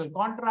paroral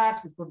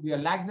contracts. It could be a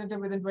laxative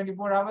within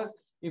 24 hours.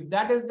 If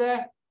that is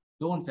there,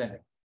 don't send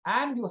it.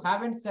 And you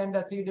haven't sent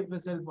a C.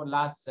 difficile for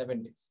last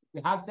 7 days. If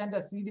you have sent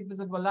a C.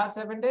 difficile for last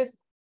 7 days,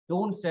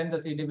 don't send the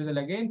C. difficile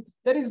again.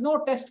 There is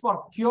no test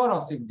for cure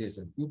of C.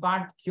 difficile. You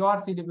can't cure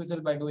C.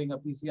 difficile by doing a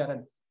PCR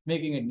and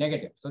making it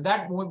negative. So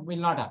that will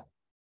not happen.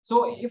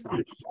 So if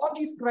all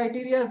these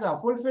criteria are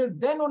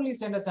fulfilled, then only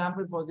send a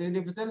sample for C.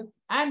 difficile.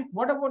 And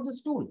what about the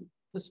stool?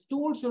 The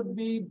stool should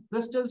be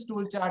Bristol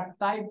stool chart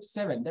type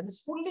 7. That is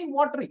fully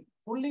watery,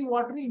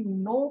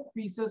 no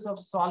pieces of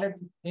solid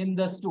in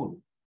the stool.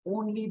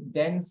 Only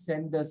then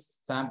send the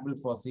sample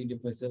for C.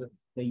 difficile.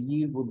 The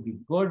yield would be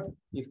good.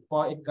 If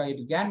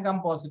it can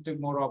come positive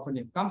more often,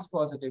 it comes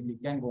positive, you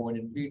can go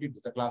ahead and treat it.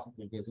 It's a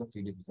classical case of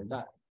C. difficile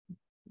diarrhea.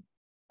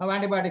 Now,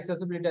 antibiotic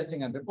accessibility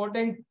testing and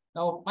reporting.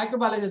 Now,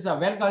 microbiologists are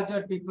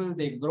well-cultured people.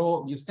 They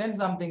grow. You send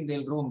something,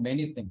 they'll grow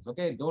many things.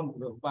 Okay, don't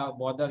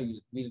bother.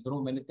 We'll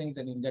grow many things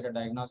and you'll get a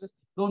diagnosis.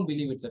 Don't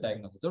believe it's a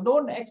diagnosis. So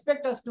don't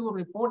expect us to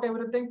report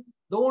everything.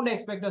 Don't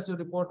expect us to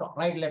report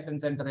right, left, and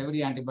center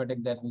every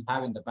antibiotic that we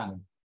have in the panel.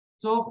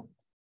 So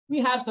we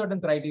have certain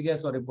criteria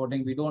for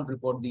reporting. We don't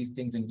report these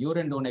things in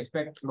urine. Don't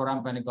expect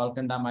chloramphenicol,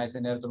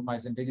 clindamycin,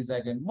 erythromycin,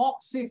 tigecycline.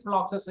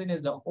 Moxifloxacin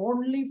is the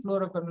only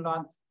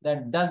fluoroquinolone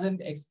that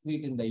doesn't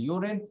excrete in the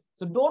urine.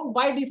 So don't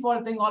by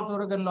default think all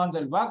fluoroquinolones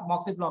will work.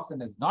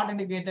 Moxifloxacin is not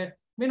indicated.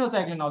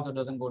 Minocycline also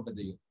doesn't go to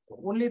the urine. So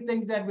only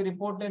things that we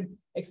reported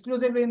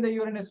exclusively in the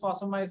urine is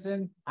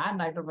fosfomycin and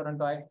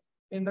nitrofurantoid.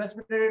 In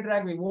respiratory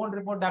tract, we won't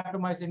report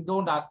daptomycin.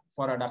 Don't ask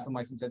for a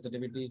daptomycin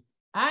sensitivity.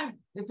 And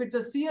if it's a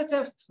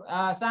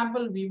CSF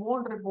sample, we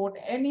won't report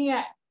any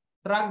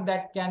drug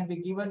that can be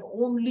given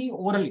only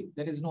orally.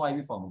 There is no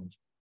IV formulation.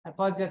 And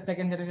first and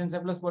second generation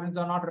cephalosporins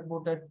are not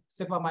reported.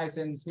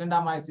 Cefamycins,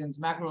 clindamycins,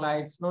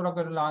 macrolides,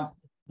 fluoroquinolones,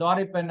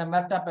 doripenem,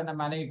 mertapenem,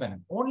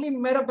 amipenem. Only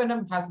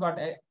meropenem has got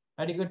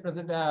adequate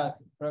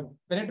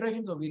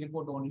penetration, so we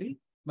report only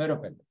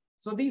meropenem.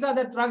 So these are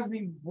the drugs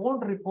we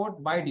won't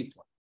report by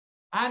default.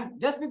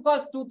 And just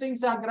because 2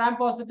 things are gram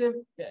positive,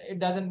 it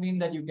doesn't mean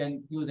that you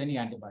can use any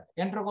antibiotic.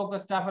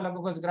 Enterococcus,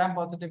 staphylococcus, gram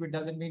positive, it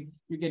doesn't mean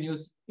you can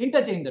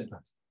interchange the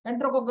drugs.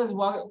 Enterococcus,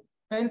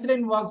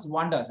 penicillin works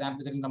wonders.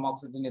 Ampicillin,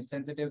 amoxicillin, if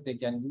sensitive, you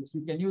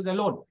can use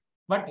alone.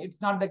 But it's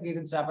not the case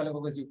in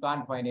staphylococcus. You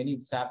can't find any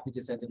staph which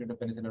is sensitive to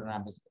penicillin or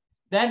ampicillin.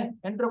 Then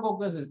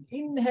enterococcus is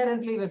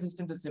inherently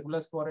resistant to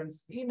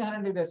cephalosporins,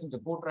 inherently resistant to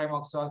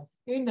cotrimoxazole,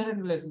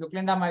 inherently resistant to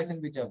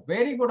clindamycin, which are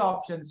very good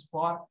options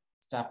for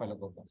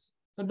staphylococcus.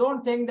 So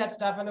don't think that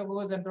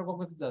staphylococcus and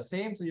enterococcus is the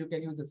same. So you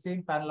can use the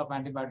same panel of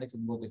antibiotics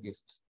in both the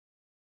cases.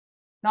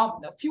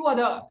 Now, a few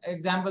other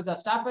examples are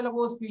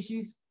staphylococcus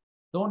species.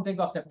 Don't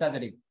think of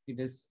ceftazidime. It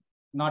is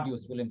not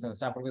useful in some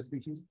staphylococcus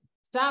species.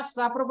 Staph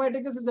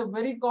saprophyticus is a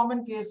very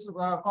common case,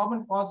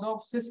 common cause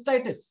of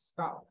cystitis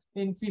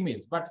in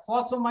females, but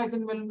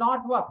fosfomycin will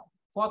not work.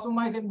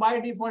 Fosfomycin by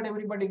default,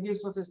 everybody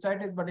gives for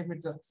cystitis, but if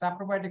it's a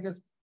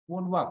saprophyticus,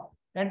 won't work.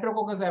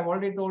 Enterococcus, I've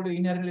already told you,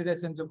 inherently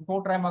resistant to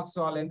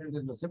cotrimoxazole,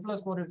 inherently to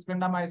cephalosporins,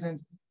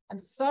 clindamycins,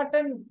 and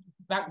certain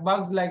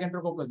bugs like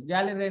Enterococcus,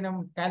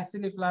 Gallerianum,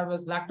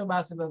 Calciflavus,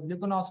 Lactobacillus,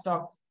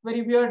 Leuconostoc,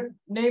 very weird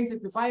names.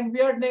 If you find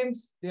weird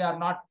names, they are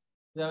not,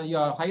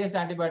 your highest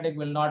antibiotic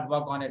will not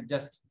work on it.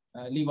 Just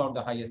leave out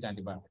the highest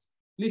antibiotics.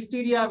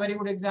 Listeria, very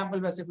good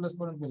example where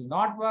cephalosporins will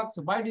not work.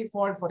 So by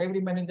default, for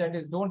every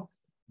meningitis, don't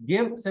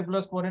give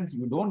cephalosporins.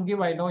 You don't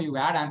give, I know, you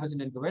add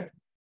ampicillin to it.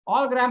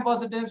 All gram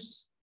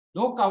positives,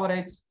 no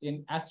coverage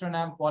in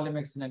astronam,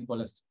 polymyxin, and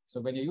colistin.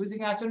 So when you're using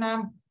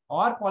astronam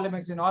or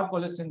polymyxin or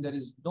colistin, there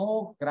is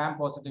no gram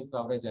positive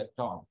coverage at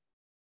all.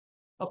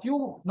 A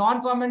few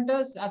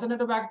non-fermenters,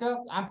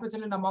 Acinetobacter,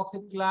 ampicillin,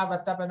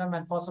 amoxiclav, ertapenem,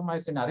 and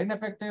fosfomycin are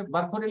ineffective.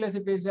 Burkholderia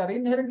cepacia are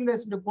inherently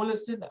resistant to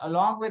colistin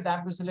along with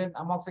ampicillin,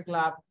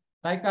 amoxiclav,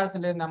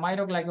 ticarcillin,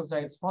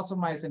 aminoglycosides,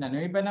 fosfomycin, and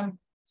imipenem.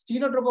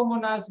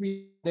 Stenotropomonas,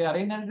 they are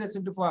inherently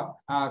resistant to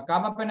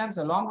carbapenems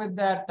along with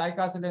that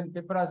ticarcillin,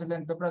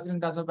 piperacillin,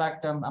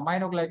 tazobactam,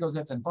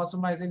 aminoglycosides, and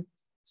fosfomycin.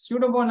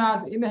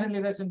 Pseudomonas inherently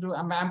resistant to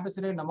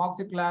ampicillin,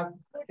 amoxiclav.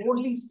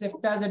 Only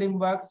ceftazidime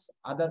works.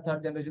 Other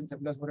third generation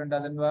cephalosporin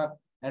doesn't work.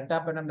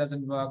 Ertapenem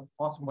doesn't work.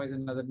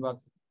 Fosfomycin doesn't work.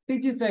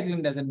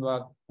 Tichicycline doesn't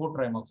work.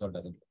 Cotrimoxazole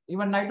doesn't work.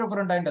 Even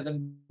nitrofurantoin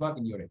doesn't work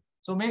in urine.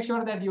 So make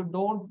sure that you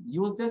don't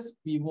use this.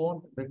 We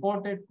won't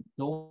report it.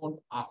 Don't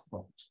ask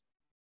for it.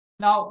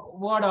 Now,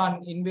 word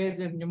on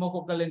invasive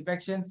pneumococcal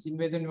infections.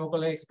 Invasive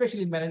pneumococcal,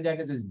 especially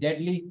meningitis, is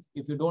deadly.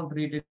 If you don't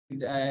treat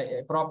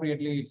it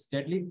appropriately, it's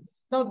deadly.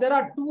 Now, there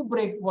are two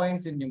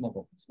breakpoints in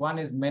pneumococcs. One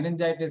is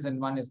meningitis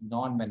and one is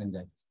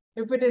non-meningitis.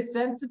 If it is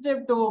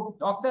sensitive to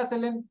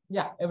oxacillin,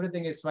 yeah,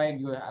 everything is fine.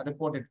 You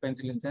report it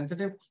penicillin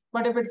sensitive.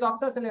 But if it's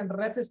oxacillin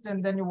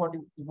resistant, then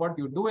what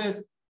you do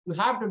is you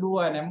have to do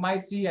an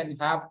MIC and you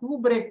have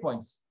two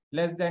breakpoints.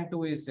 Less than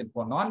 2 is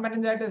for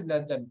non-meningitis,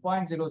 less than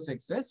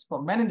 0.06 is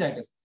for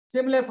meningitis.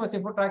 Similar for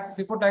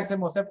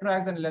cefotaxime or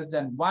ceftriaxone, less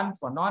than 1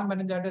 for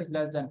non-meningitis,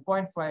 less than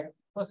 0.5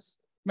 for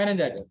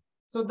meningitis.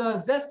 So the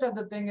zest of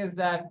the thing is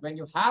that when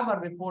you have a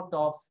report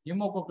of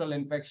pneumococcal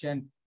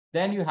infection,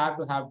 then you have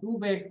to have two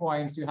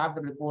breakpoints. You have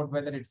to report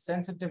whether it's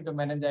sensitive to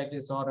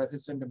meningitis or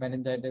resistant to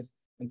meningitis,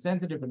 and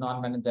sensitive to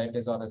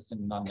non-meningitis or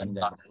resistant to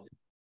non-meningitis.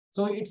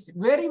 So it's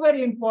very,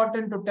 very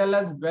important to tell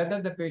us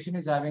whether the patient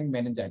is having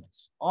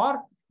meningitis,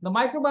 or the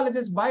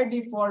microbiologist by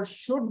default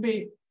should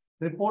be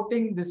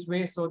reporting this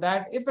way so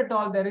that if at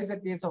all there is a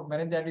case of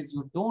meningitis,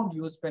 you don't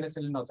use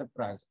penicillin or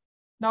ceftriaxone.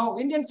 Now,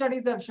 Indian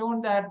studies have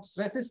shown that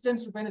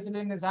resistance to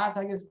penicillin is as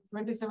high as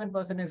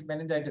 27% is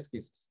meningitis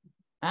cases.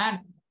 And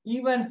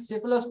even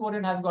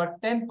cephalosporin has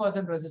got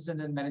 10%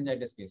 resistance in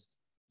meningitis cases.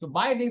 So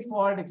by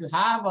default, if you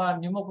have a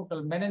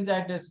pneumococcal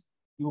meningitis,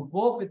 you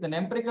go with an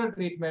empirical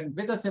treatment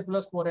with a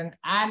cephalosporin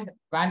and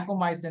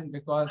vancomycin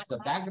because the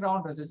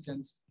background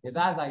resistance is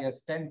as high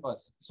as 10%.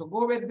 So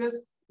go with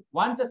this.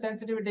 Once the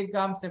sensitivity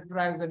comes,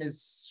 ceftriaxone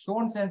is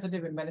shown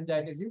sensitive in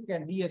meningitis, you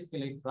can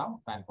de-escalate from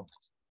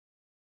vancomycin.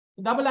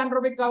 Double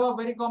anaerobic cover,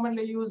 very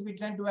commonly used. We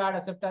tend to add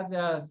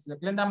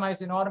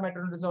clindamycin or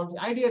metronidazole.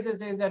 IDSA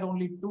says that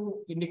only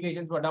two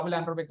indications for double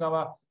anaerobic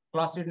cover: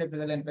 Clostridium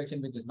difficile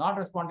infection, which is not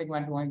responding to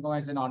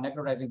vancomycin, or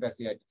necrotizing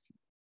fasciitis.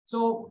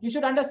 So you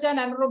should understand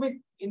anaerobic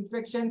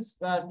infections,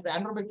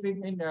 anaerobic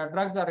treatment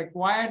drugs are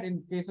required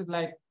in cases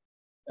like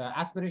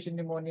aspiration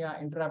pneumonia,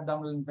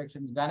 intra-abdominal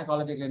infections,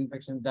 gynecological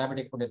infections,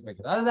 diabetic foot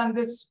infections. Other than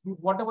this,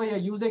 whatever you're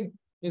using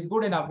is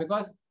good enough,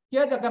 because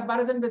here the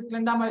comparison with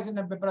clindamycin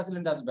and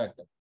piperacillin does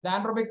better. The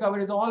anaerobic cover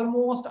is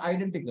almost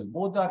identical.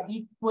 Both are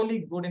equally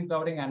good in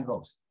covering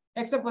anaerobes,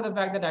 except for the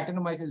fact that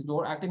actinomycin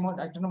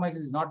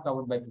is not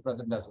covered by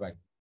piperacillin as well.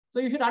 So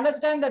you should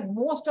understand that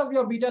most of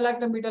your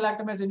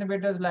beta-lactamase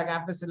inhibitors like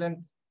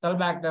ampicillin,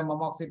 sulbactam,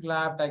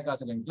 amoxiclav,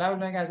 ticarcillin,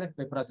 clavulanic acid,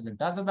 piperacillin,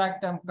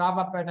 tazobactam,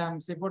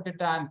 carbapenem,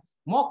 cifotitan,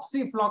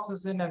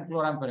 moxifloxacin, and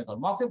chloramphenicol.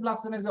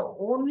 Moxifloxacin is the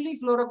only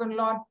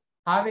fluoroquinolone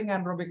having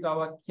anaerobic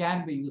cover,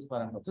 can be used for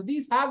anaerobic. So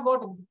these have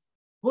got a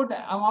good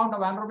amount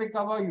of anaerobic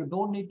cover. You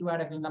don't need to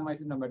add a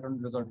clindamycin or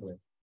metronidazole to it.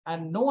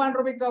 And no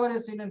anaerobic cover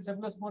is seen in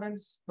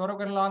cephalosporins,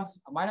 fluoroquinolones,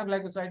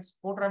 aminoglycosides,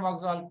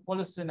 cotrimoxazole,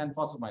 colistin, and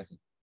fosfomycin.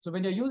 So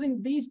when you're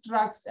using these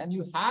drugs and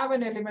you have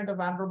an element of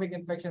anaerobic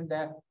infection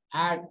there,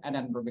 add an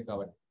anaerobic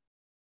cover.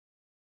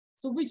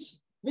 So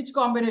which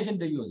combination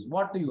to use?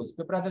 What to use?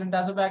 Piperacillin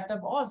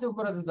tazobactam or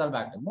cefuroxime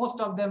sulbactam? Most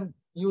of them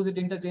use it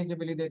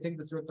interchangeably. They think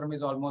the spectrum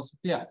is almost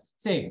clear.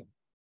 Same.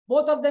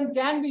 Both of them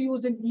can be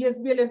used in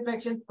ESBL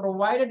infections,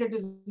 provided it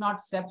is not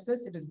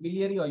sepsis, it is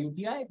biliary or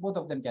UTI. Both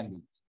of them can be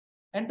used.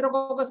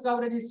 Enterococcus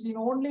coverage is seen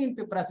only in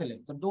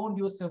piperacillin, so don't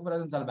use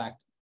cefuroxime sulbactam.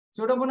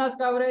 Pseudomonas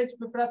coverage,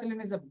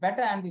 piperacillin is a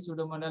better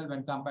anti-pseudomonal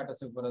when compared to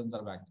cefuroxime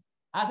sulbactam.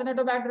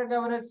 Acinetobacter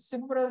coverage,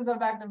 cefuroxime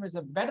sulbactam is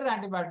a better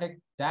antibiotic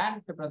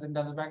than piperacillin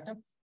tazobactam.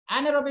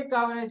 Anaerobic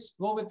coverage,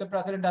 go with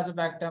piperacillin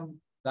tazobactam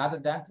rather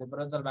than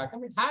cefuroxime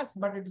sulbactam. It has,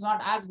 but it's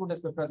not as good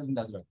as piperacillin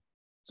tazobactam.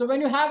 So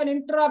when you have an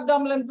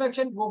intra-abdominal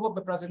infection, go for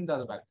piperacillin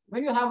tazobactam.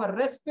 When you have a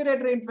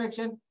respiratory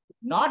infection,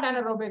 not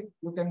anaerobic,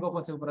 you can go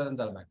for cefoperazone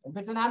tazobactam. If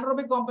it's an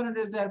anaerobic component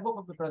is there, go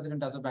for piperacillin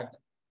tazobactam.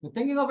 You're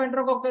thinking of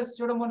Enterococcus,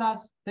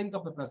 Pseudomonas, think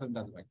of piperacillin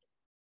tazobactam.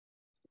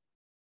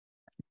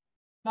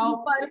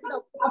 Now,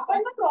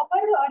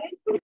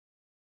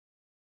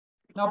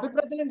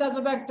 piperacillin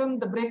tazobactam,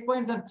 the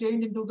breakpoints have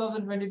changed in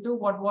 2022.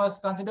 What was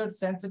considered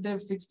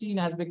sensitive 16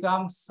 has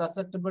become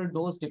susceptible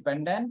dose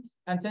dependent,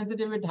 and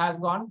sensitivity has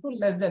gone to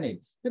less than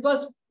 8.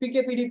 Because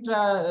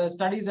PKPD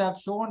studies have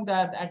shown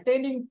that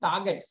attaining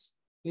targets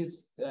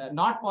is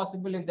not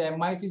possible if the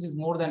MICs is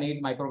more than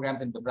 8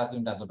 micrograms in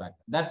piperacillin tazobactam.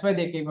 That's why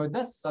they came with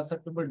the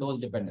susceptible dose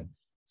dependent.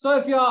 So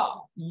if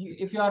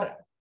your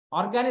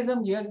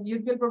organism,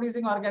 ESBL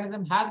producing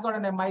organism has got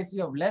an MIC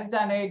of less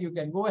than 8, you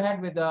can go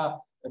ahead with a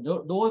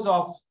dose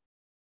of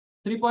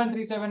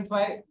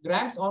 3.375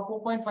 grams or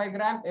 4.5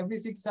 grams every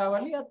 6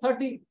 hourly, a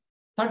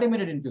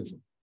 30-minute infusion.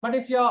 But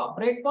if your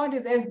breakpoint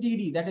is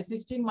SDD, that is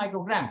 16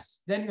 micrograms,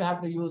 then you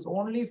have to use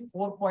only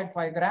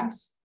 4.5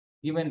 grams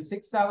given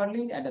 6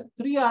 hourly, and a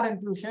 3-hour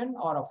infusion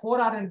or a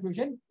 4-hour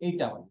infusion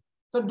 8 hourly.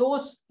 So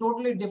dose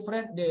totally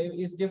different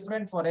is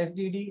different for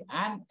SDD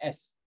and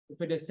S.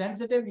 If it is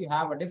sensitive, you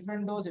have a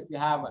different dose. If you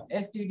have a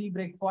STD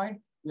breakpoint,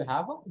 you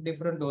have a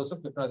different dose of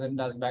piperacillin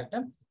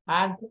tazobactam.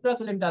 And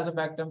piperacillin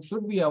tazobactam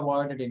should be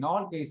avoided in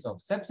all cases of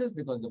sepsis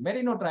because the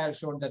Merino trial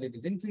showed that it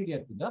is inferior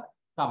to the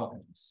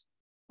carbapenems.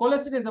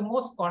 Colistin is the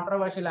most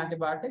controversial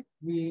antibiotic.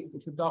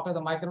 If you talk to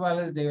the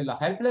microbiologists, they will be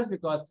helpless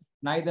because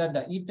neither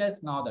the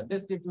e-test nor the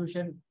disc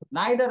diffusion,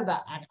 neither the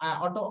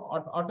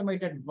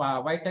automated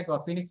Vitek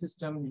or Phoenix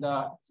system,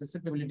 the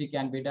susceptibility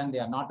can be done. They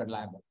are not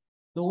reliable.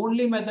 The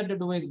only method to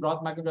do is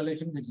broth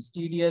microdilation, which is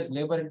tedious,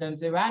 labor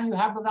intensive, and you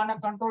have to run a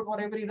control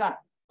for every run.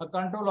 A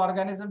control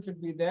organism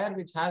should be there,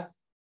 which has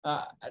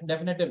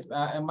definitive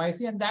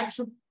MIC, and that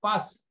should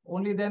pass.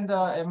 Only then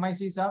the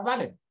MICs are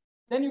valid.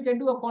 Then you can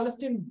do a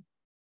colistin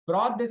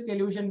broad disc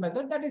elution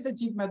method. That is a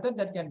cheap method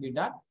that can be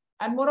done.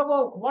 And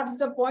moreover, what's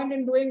the point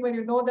in doing when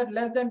you know that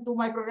less than 2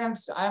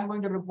 micrograms, I am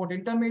going to report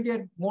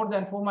intermediate, more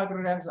than 4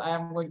 micrograms, I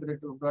am going to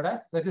report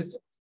as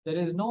resistant. There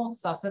is no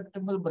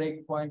susceptible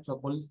breakpoint for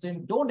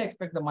colistin. Don't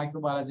expect the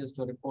microbiologist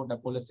to report a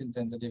colistin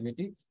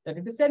sensitivity, that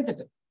it is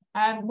sensitive.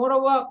 And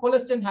moreover,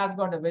 colistin has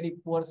got a very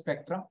poor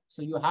spectrum.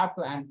 So you have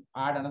to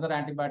add another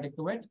antibiotic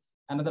to it,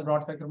 another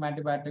broad spectrum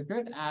antibiotic to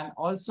it. And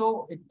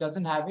also it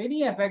doesn't have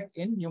any effect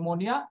in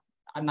pneumonia,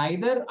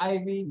 neither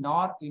IV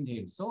nor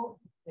inhaled. So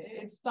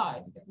it's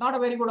not a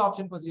very good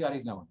option for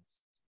CREs nowadays.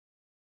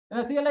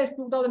 Now, CLIS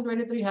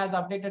 2023 has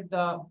updated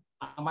the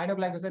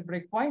aminoglycoside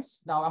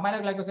breakpoints. Now,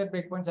 aminoglycoside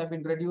breakpoints have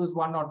been reduced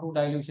 1 or 2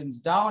 dilutions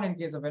down in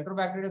case of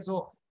enterobacteria.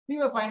 So we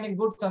were finding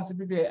good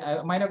sensitivity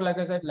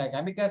aminoglycoside like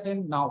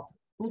amikacin. Now,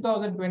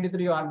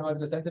 2023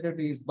 onwards, the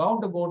sensitivity is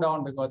bound to go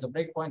down because the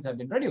breakpoints have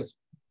been reduced.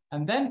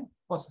 And then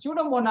for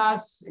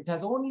Pseudomonas, it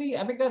has only,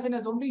 amikacin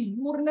has only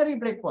urinary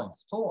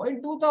breakpoints. So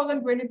in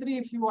 2023,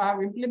 if you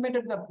have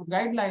implemented the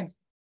guidelines,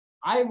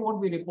 I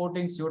won't be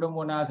reporting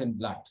Pseudomonas in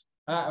blood.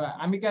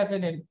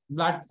 Amikacin in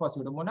blood for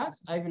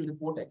Pseudomonas. I will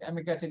report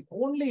amikacin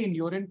only in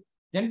urine.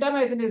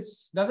 Gentamicin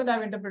doesn't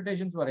have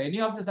interpretations for any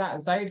of the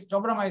sites.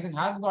 Tobramycin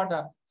has got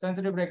a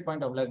sensitive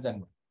breakpoint of less than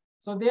 1.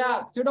 So they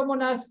are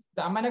Pseudomonas,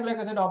 the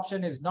aminoglycoside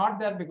option is not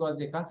there because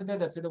they consider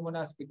that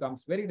Pseudomonas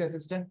becomes very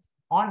resistant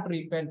on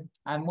treatment,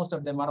 and most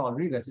of them are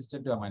already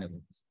resistant to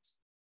aminoglycosides.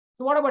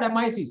 So what about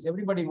MICs?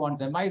 Everybody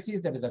wants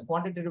MICs. That is a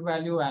quantitative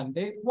value, and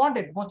they want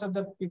it. Most of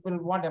the people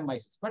want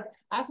MICs. But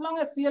as long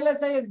as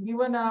CLSI is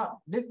given a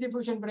disc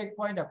diffusion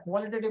breakpoint, a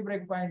qualitative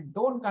breakpoint,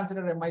 don't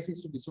consider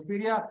MICs to be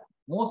superior.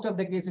 Most of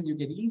the cases you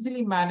can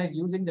easily manage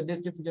using the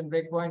disc diffusion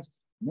breakpoints.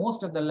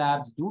 Most of the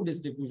labs do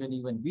disc diffusion.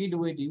 Even we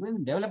do it. Even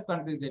in developed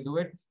countries, they do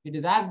it. It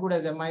is as good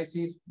as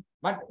MICs,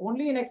 but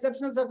only in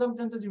exceptional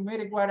circumstances you may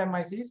require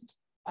MICs.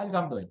 I'll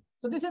come to it.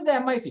 So this is the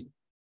MIC.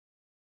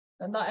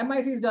 And the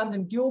MIC is done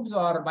in tubes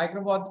or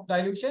microbath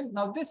dilution.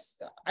 Now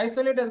this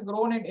isolate has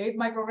grown in 8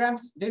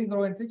 micrograms, didn't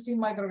grow in 16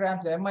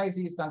 micrograms. The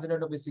MIC is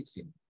considered to be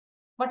 16.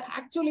 But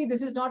actually,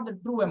 this is not the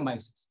true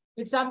MICs.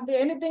 It's something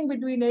anything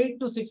between 8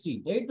 to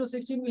 16. 8 to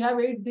 16, we have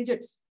 8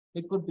 digits.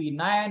 It could be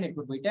 9, it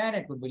could be 10,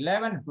 it could be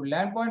 11, it could be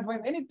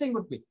 11.5, anything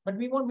would be. But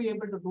we won't be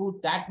able to do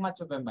that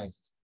much of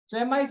MICs.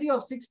 So MIC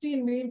of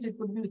 16 means it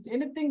could be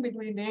anything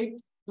between 8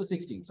 to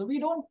 16. So we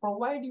don't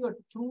provide you a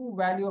true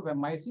value of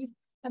MICs,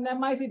 and the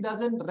MIC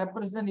doesn't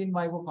represent in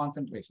vivo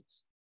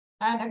concentrations.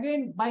 And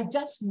again, by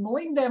just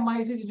knowing the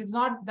MICs, it is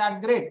not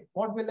that great.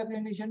 What will the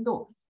clinician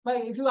do? But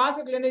if you ask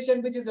a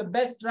clinician which is the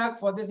best drug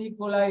for this E.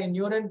 coli in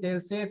urine, they'll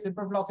say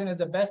ciprofloxacin is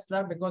the best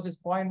drug because it's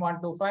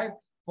 0.125.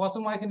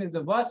 Fosomycin is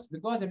the worst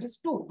because it is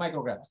 2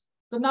 micrograms.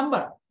 The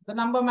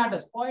number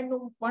matters.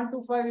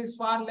 0.125 is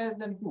far less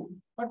than 2.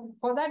 But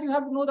for that, you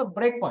have to know the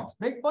breakpoints.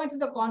 Breakpoints is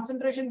the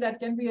concentration that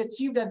can be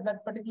achieved at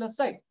that particular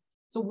site.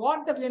 So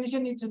what the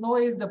clinician needs to know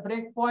is the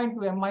breakpoint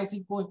to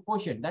MIC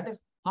quotient. That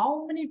is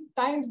how many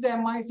times the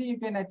MIC you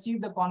can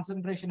achieve the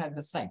concentration at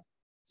the site.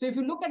 So if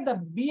you look at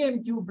the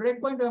BMQ,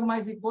 breakpoint to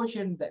MIC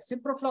quotient, the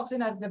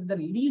ciprofloxacin has got the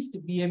least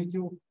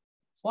BMQ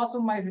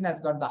fosfomycin has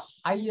got the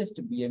highest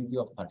BMQ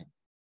of 30.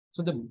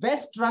 So the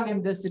best drug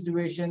in this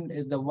situation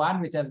is the one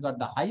which has got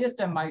the highest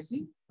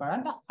MIC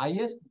and the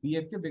highest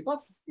BMQ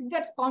because it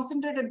gets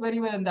concentrated very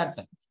well in that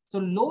side. So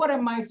lower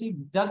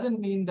MIC doesn't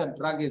mean the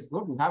drug is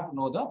good. You have to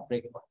know the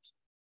breakpoint.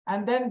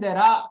 And then there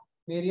are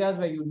areas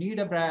where you need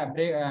a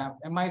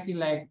MIC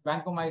like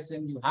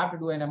vancomycin. You have to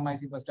do an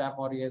MIC for Staph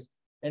aureus.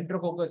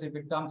 Enterococcus, if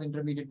it comes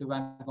intermediate to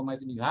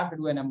vancomycin, you have to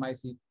do an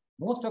MIC.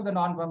 Most of the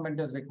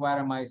non-fermenters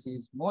require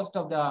MICs. Most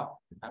of the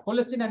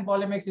colistin and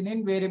polymyxin,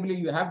 invariably,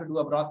 you have to do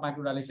a broth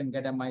microdilation,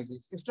 get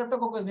MICs. If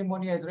Streptococcus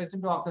pneumonia is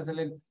resistant to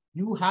oxacillin,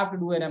 you have to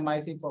do an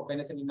MIC for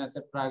penicillin and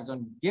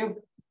ceftriaxone. Give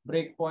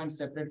breakpoints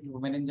separately for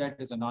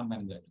meningitis and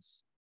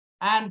non-meningitis.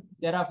 And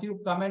there are a few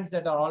comments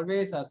that are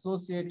always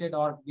associated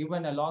or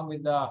given along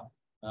with the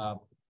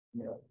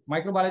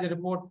microbiology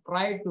report.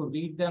 Try to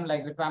read them,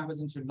 like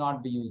rifampicin should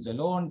not be used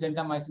alone.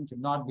 Gentamicin should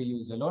not be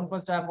used alone for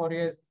Staph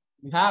aureus.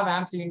 You have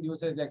AMC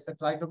inducers like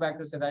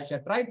Tritobacter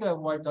serratia. Try to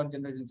avoid third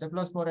generation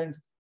cephalosporins.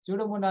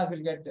 Pseudomonas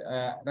will get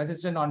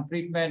resistant on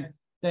treatment.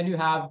 Then you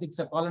have, it's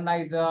a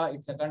colonizer,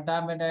 it's a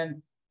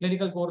contaminant,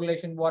 clinical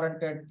correlation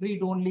warranted,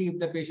 treat only if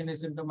the patient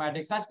is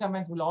symptomatic. Such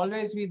comments will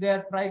always be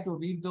there. Try to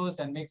read those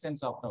and make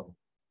sense of them.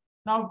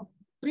 Now,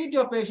 treat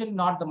your patient,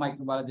 not the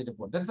microbiology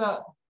report. There's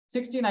a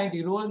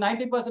 60-90 rule.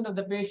 90% of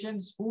the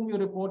patients whom you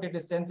report it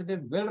is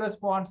sensitive will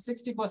respond.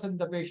 60% of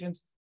the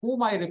patients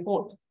whom I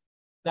report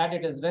that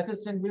it is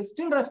resistant will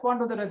still respond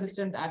to the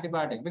resistant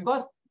antibiotic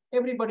because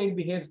everybody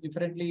behaves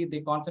differently. They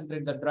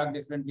concentrate the drug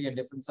differently at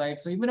different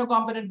sites. So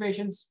immunocompetent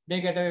patients,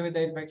 they get away with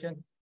the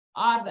infection.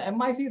 Are the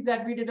MICs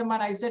that we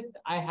determine? I said,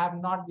 I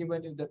have not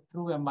given you the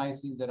true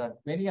MICs. There are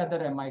many other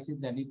MICs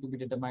that need to be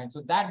determined.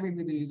 So that may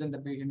be the reason the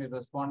patient is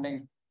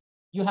responding.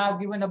 You have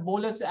given a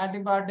bolus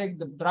antibiotic,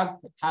 the drug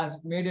has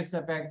made its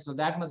effect. So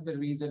that must be the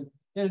reason.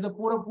 There is a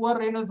poor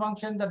renal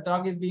function. The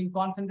drug is being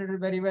concentrated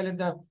very well in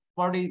the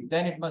body,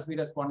 then it must be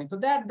responding. So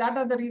that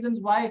are the reasons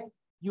why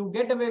you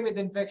get away with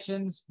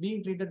infections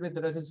being treated with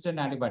resistant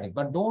antibiotic.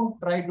 But don't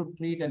try to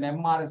treat an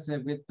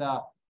MRSA with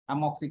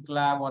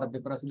amoxiclav or a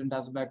piperacillin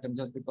tazobactam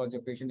just because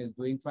your patient is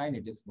doing fine.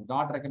 It is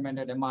not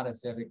recommended.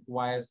 MRSA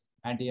requires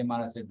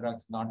anti-MRSA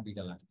drugs, not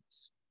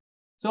beta-lactams.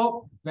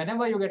 So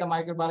whenever you get a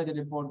microbiology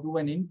report, do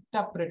an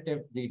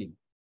interpretive reading.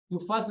 You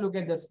first look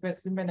at the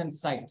specimen and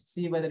site,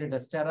 see whether it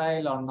is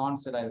sterile or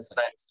non-sterile site.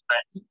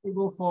 You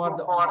go for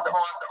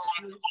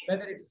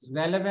whether it's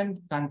relevant,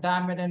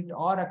 contaminant,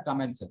 or a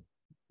commensal.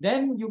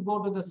 Then you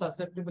go to the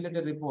susceptibility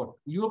report.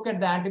 You look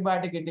at the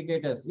antibiotic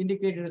indicators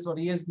for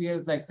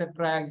ESBLs like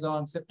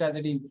ceftriaxone,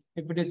 ceftazidime.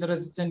 If it is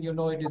resistant, you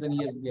know it is an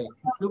ESBL.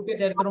 Look at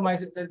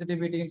erythromycin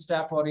sensitivity in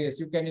Staph aureus.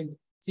 You can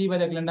see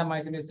whether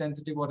clindamycin is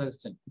sensitive or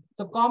resistant.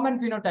 So common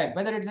phenotype,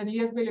 whether it's an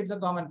ESBL, it's a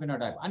common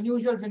phenotype.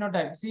 Unusual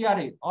phenotype,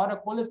 CRE or a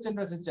colistin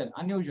resistant,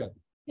 unusual.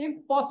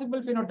 Impossible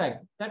phenotype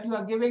that you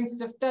are giving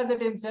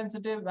ceftazidime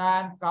sensitive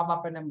and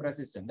carbapenem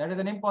resistant. That is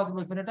an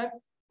impossible phenotype,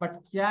 but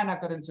can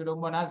occur in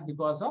Pseudomonas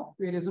because of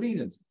various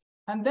reasons.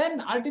 And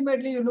then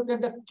ultimately you look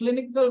at the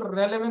clinical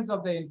relevance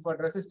of the inferred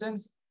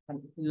resistance.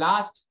 And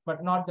last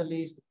but not the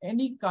least,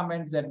 any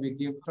comments that we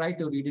give, try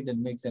to read it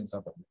and make sense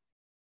of it.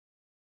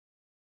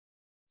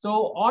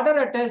 So order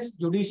a test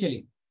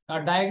judicially. A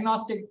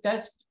diagnostic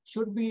test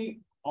should be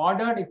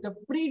ordered if the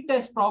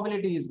pre-test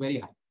probability is very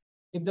high.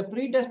 If the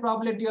pre-test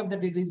probability of the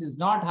disease is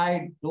not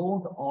high,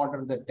 don't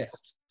order the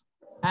test.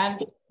 And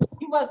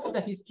give us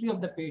the history of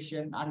the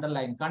patient,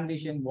 underlying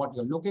condition, what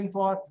you're looking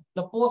for.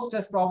 The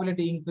post-test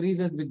probability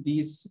increases with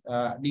these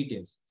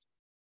details.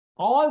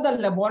 All the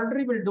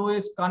laboratory will do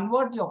is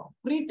convert your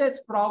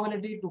pre-test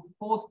probability to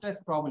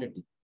post-test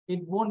probability.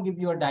 It won't give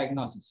you a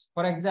diagnosis.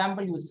 For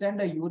example, you send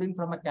a urine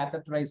from a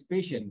catheterized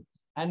patient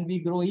and we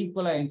grow E.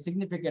 coli in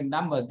significant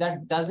numbers.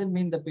 That doesn't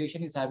mean the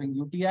patient is having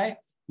UTI.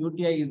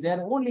 UTI is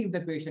there only if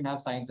the patient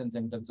has signs and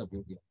symptoms of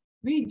UTI.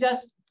 We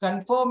just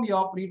confirm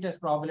your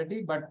pre-test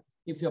probability, but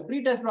if your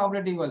pre-test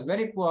probability was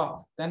very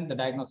poor, then the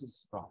diagnosis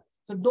is wrong.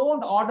 So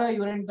don't order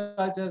urine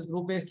cultures,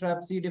 group A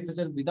strep, C.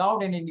 difficile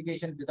without any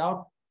indication,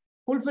 without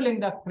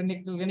fulfilling the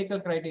clinical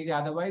criteria.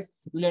 Otherwise,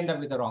 you'll end up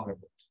with the wrong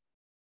report.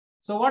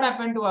 So what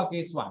happened to our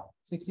case one?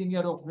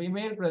 16-year-old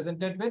female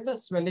presented with a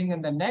swelling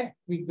in the neck.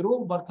 We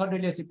grew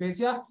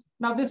Burkhardt-Hillesiphasia.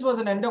 Now, this was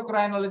an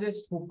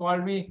endocrinologist who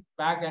called me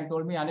back and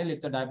told me, Anil,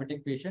 it's a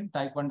diabetic patient,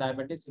 type 1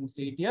 diabetes since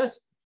 8 years,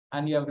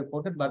 and you have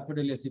reported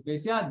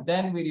Burkhardt-Hillesiphasia.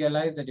 Then we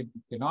realized that it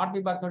cannot be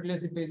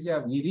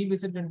Burkhardt-Hillesiphasia. We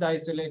revisited the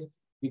isolate.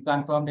 We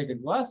confirmed it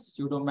was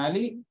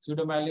pseudomalie.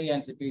 Pseudomalie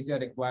and Sephasia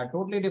require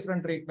totally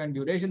different treatment.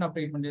 Duration of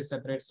treatment is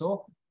separate.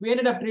 So we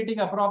ended up treating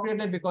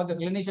appropriately because the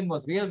clinician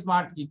was real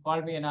smart. He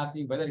called me and asked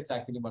me whether it's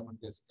actually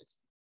Burkhardt-Hillesiphasia.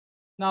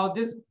 Now,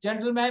 this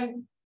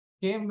gentleman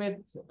came with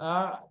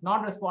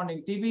not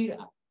responding TB,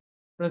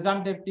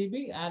 presumptive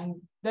TB,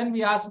 and then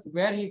we asked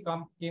where he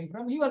came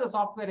from. He was a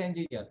software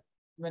engineer.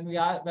 When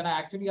I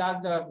actually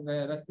asked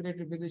the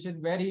respiratory physician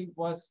where he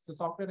was the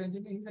software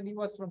engineer, he said he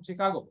was from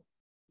Chicago.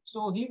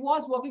 So he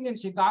was working in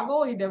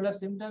Chicago. He developed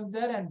symptoms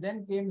there and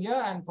then came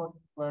here, and for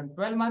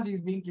 12 months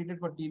he's being treated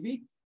for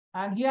TB.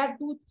 And he had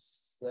two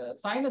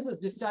sinuses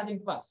discharging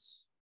pus.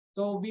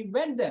 So we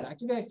went there.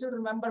 Actually, I still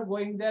remember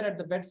going there at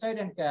the bedside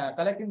and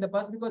collecting the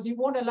pus because he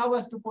won't allow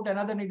us to put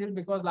another needle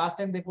because last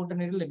time they put a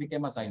needle, it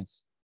became a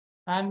science.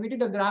 And we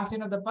did a gram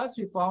stain of the pus.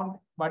 We found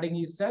budding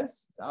yeast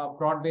cells,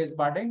 broad-based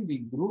budding. We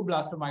grew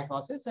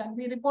blastomycosis and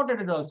we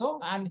reported it also.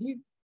 And he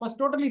was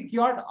totally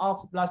cured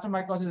of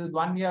blastomycosis with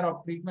 1 year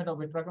of treatment of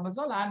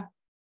itraconazole. And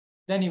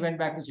then he went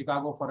back to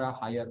Chicago for a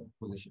higher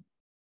position.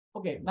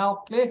 Okay,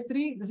 now case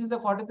 3, this is a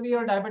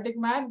 43-year-old diabetic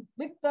man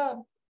with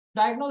the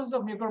diagnosis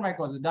of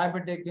mucormycosis,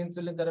 diabetic,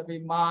 insulin therapy,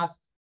 mass.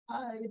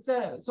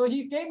 So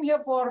he came here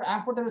for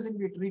amphotericin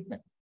B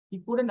treatment.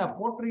 He couldn't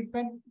afford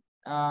treatment,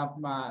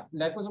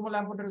 liposomal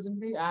amphotericin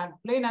B and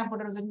plain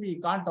amphotericin B. He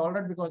can't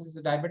tolerate because he's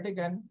a diabetic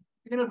and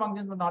renal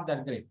functions were not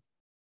that great.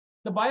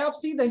 The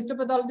biopsy, the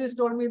histopathologist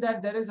told me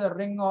that there is a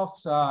ring of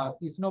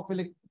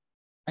eosinophilic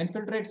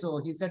infiltrate. So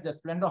he said the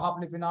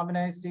splendorohopli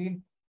phenomena is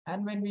seen.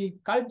 And when we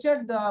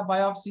cultured the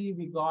biopsy,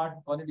 we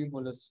got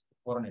Conidiolus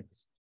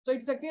coronatus. So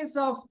it's a case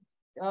of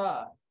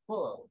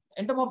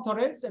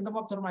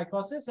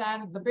endomophthalmomycosis,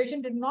 and the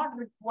patient did not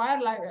require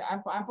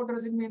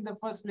amphotericin B in the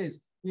first place.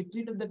 We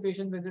treated the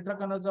patient with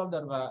itraconazole,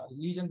 the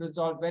lesion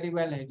resolved very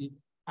well,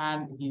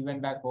 and he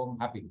went back home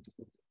happy.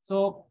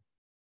 So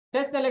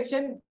test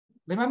selection,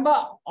 remember,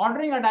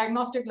 ordering a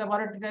diagnostic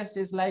laboratory test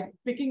is like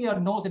picking your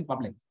nose in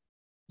public.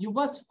 You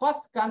must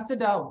first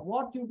consider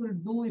what you will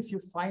do if you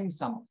find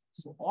something.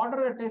 So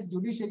order a test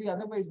judicially,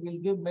 otherwise we'll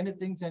give many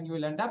things and you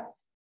will end up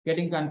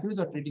getting confused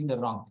or treating the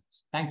wrong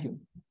things. Thank you.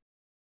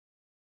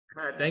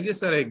 Thank you,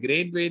 sir. A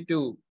great way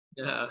to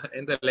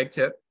end the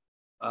lecture.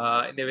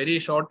 In a very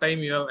short time,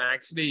 you have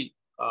actually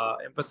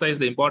emphasized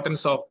the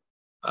importance of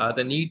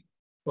the need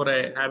for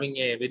having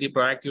a very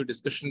proactive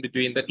discussion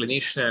between the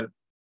clinician and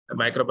the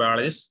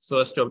microbiologist so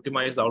as to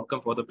optimize the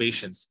outcome for the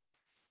patients.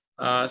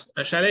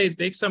 Shall I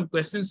take some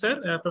questions,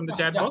 sir, from the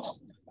chat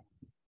box?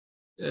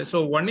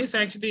 So one is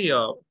actually,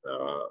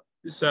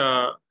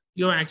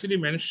 you actually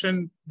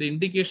mentioned the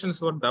indications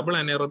for double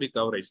anaerobic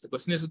coverage. The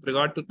question is with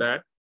regard to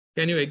that.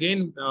 Can you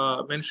again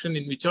mention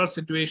in which all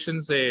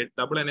situations a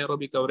double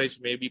anaerobic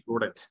coverage may be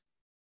prudent?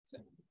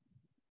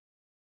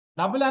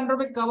 Double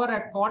anaerobic cover,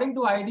 according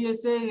to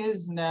IDSA,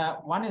 is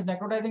one is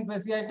necrotizing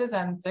fasciitis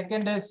and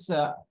second is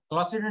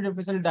Clostridium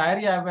difficile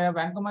diarrhea, where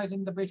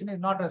vancomycin, the patient is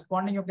not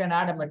responding. You can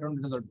add a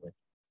metronidazole to it.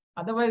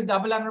 Otherwise,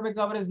 double anaerobic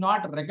cover is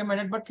not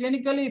recommended. But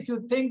clinically, if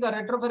you think a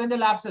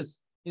retropharyngeal abscess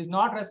is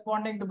not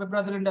responding to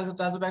piperacillin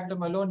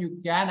tazobactam alone, you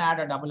can add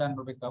a double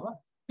anaerobic cover.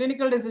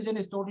 Clinical decision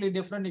is totally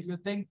different. If you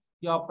think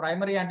your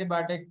primary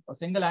antibiotic or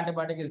single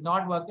antibiotic is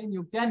not working,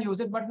 you can use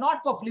it, but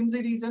not for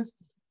flimsy reasons.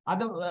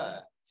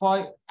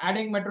 For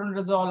adding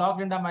metronidazole or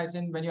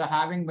clindamycin when you're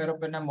having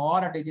meropenem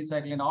or a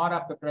tigecycline or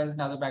a piperacillin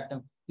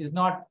tazobactam is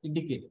not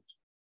indicated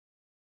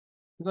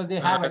because they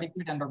have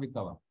adequate anaerobic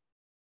cover.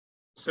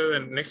 So the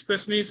next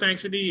question is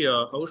actually,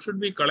 how should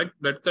we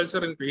collect blood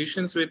culture in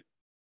patients with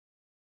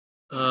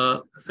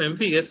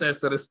pemphigus as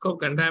the risk of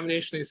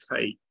contamination is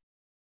high?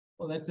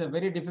 Oh, that's a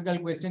very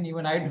difficult question.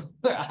 Even I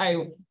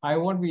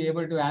won't be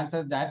able to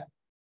answer that.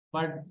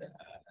 But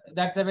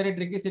that's a very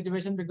tricky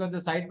situation because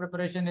the site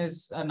preparation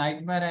is a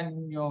nightmare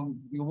and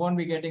you won't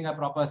be getting a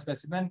proper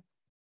specimen.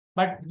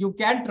 But you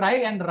can try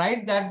and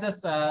write that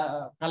this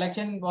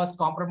collection was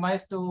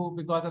compromised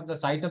because of the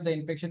site of the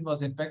infection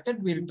was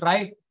infected. We'll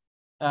try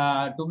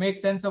to make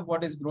sense of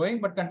what is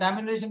growing, but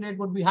contamination rate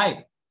would be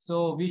high.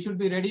 So we should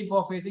be ready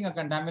for facing a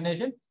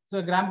contamination. So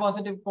a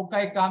gram-positive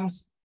cocci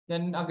comes,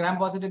 then a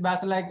gram-positive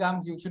bacilli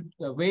comes. You should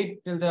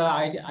wait till the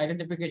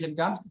identification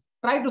comes.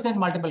 Try to send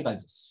multiple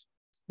cultures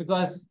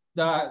because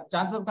the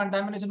chance of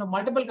contamination of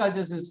multiple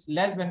cultures is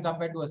less when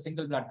compared to a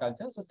single blood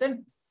culture. So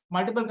send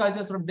multiple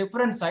cultures from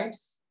different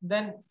sites,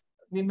 then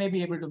we may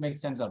be able to make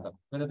sense out of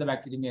whether the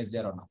bacteremia is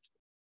there or not.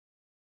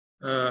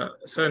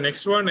 So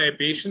next one, a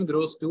patient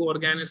grows 2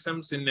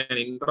 organisms in an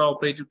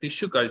intraoperative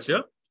tissue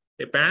culture,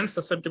 a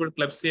pan-susceptible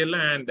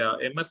Klebsiella and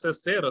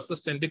MSSA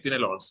resistant to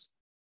quinolones.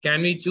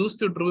 Can we choose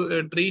to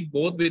treat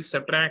both with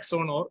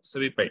ceftriaxone or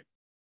cevipide?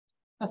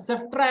 A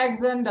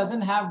ceftriaxone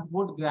doesn't have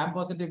good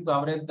gram-positive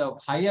coverage. The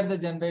higher the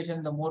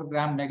generation, the more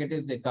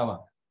gram-negative they cover.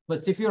 But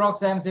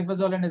cefuroxime,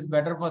 cefazolin is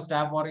better for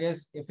Staph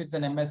aureus if it's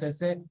an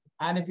MSSA.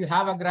 And if you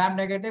have a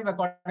gram-negative,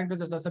 according to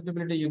the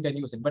susceptibility, you can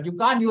use it. But you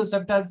can't use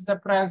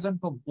ceftriaxone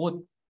for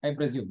both, I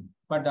presume.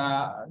 But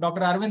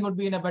Dr. Arvind would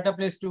be in a better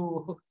place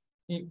to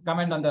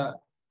comment on the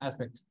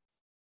aspect.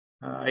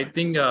 I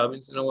think there are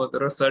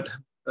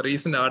certain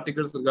recent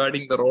articles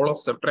regarding the role of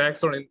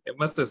ceftriaxone in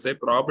MSSA.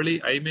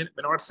 Probably I may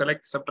not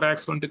select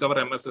ceftriaxone to cover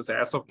MSSA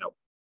as of now.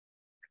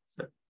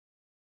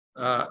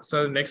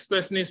 So the next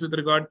question is with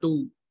regard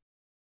to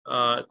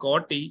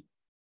COTI,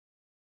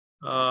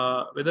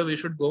 whether we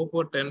should go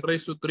for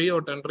 10⁻³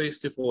 or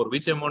 10⁻⁴.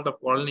 Which amount of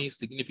colony is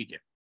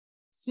significant?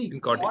 See, in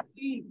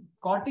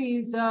COTI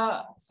is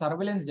a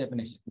surveillance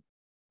definition.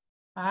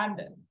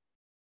 And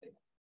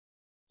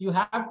you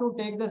have to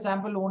take the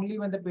sample only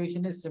when the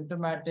patient is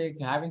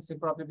symptomatic, having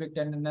cypropipic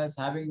tenderness,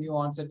 having new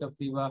onset of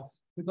fever,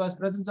 because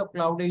presence of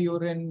cloudy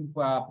urine,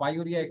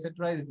 pyuria,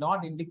 etc. is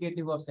not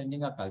indicative of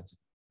sending a culture.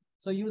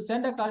 So you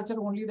send a culture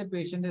only the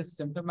patient is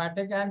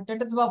symptomatic, and 10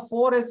 to the power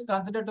 4 is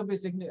considered to be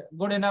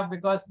good enough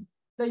because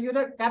the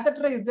urine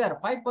catheter is there.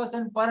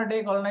 5% per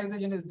day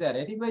colonization is there.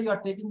 Anyway, you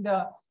are taking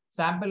the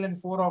sample in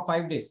 4 or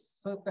 5 days.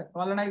 So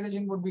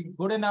colonization would be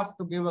good enough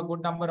to give a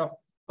good number of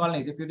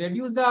colonies. If you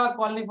reduce the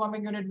colony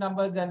forming unit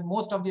numbers, then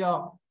most of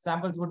your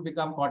samples would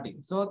become clotting.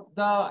 So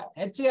the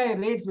HAI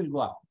rates will go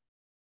up.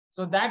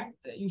 So that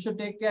you should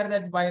take care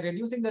that by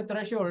reducing the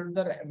threshold,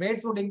 the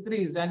rates would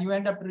increase and you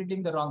end up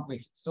treating the wrong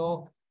patient.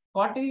 So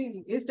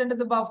 40 is 10 to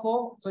the power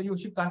 4. So you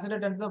should consider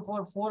 10 to the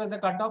power 4 as a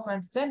cutoff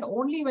and send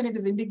only when it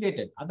is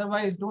indicated.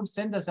 Otherwise, don't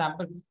send the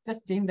sample,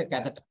 just change the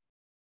catheter.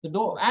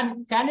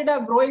 And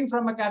Candida growing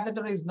from a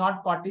catheter is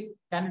not 40.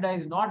 Candida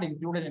is not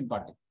included in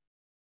 40.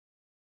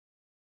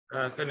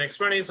 The next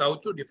one is how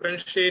to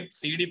differentiate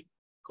C. diff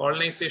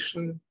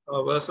colonization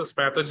versus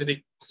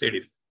pathogenic C.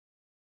 diff.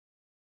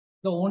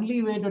 The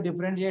only way to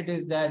differentiate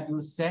is that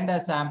you send a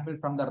sample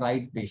from the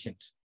right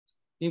patient.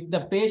 If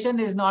the patient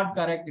is not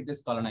correct, it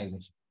is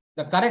colonization.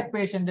 The correct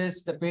patient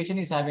is the patient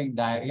is having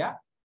diarrhea.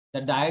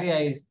 The diarrhea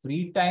is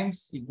 3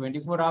 times in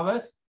 24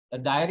 hours. The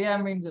diarrhea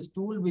means a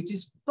stool which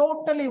is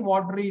totally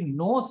watery,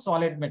 no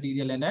solid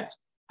material in it.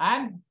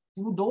 And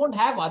you don't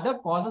have other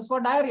causes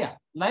for diarrhea,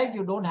 like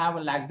you don't have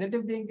a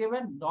laxative being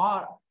given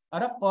or a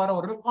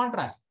per-oral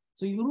contrast.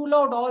 So you rule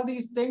out all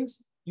these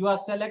things. You are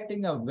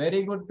selecting a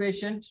very good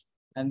patient.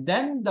 And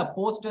then the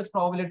post-test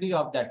probability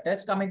of that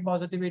test coming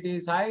positivity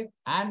is high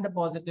and the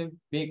positive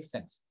makes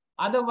sense.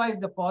 Otherwise,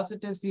 the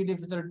positive C.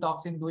 difficile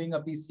toxin doing a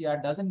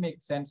PCR doesn't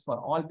make sense for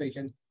all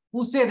patients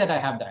who say that I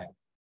have diarrhea.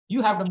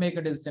 You have to make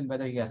a decision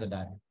whether he has a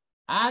diarrhea.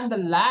 And the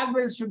lab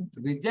should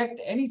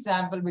reject any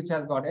sample which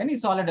has got any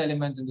solid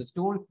elements in the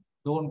stool.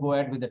 Don't go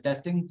ahead with the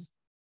testing.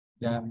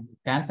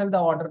 Cancel the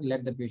order,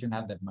 let the patient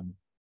have that money.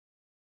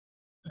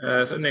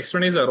 So next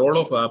one is the role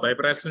of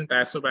piperacillin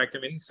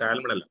tazobactam in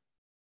salmonella.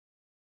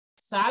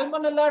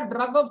 Salmonella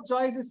drug of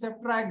choice is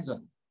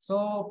ceftriaxone.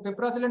 So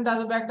piperacillin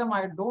tazobactam,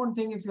 I don't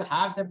think if you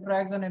have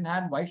ceftriaxone in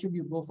hand, why should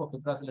you go for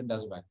piperacillin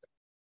tazobactam?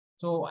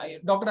 So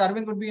Dr.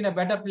 Arvind would be in a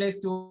better place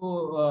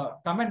to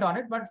comment on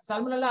it. But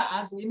salmonella,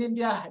 as in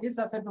India, is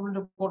susceptible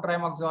to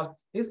cotrimoxazole,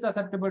 is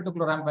susceptible to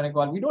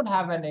chloramphenicol. We don't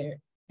have an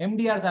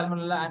MDR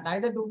salmonella, and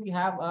neither do we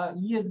have a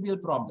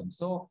ESBL problem.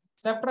 So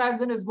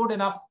ceftriaxone is good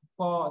enough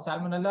for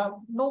salmonella.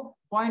 No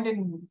point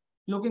in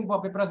looking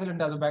for piperacillin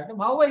tazobactam.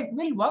 However, it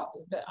will work.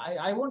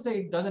 I won't say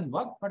it doesn't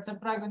work, but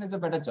ceftriaxone is a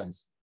better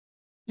choice.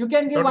 You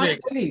can give once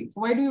daily.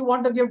 Why do you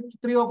want to give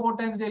 3 or 4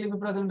 times daily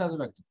piperacillin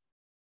tazobactam?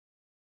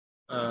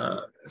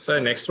 So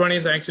next one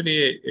is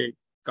actually a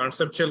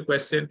conceptual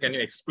question. Can you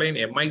explain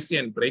MIC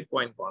and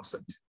breakpoint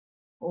concept?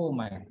 Oh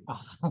my!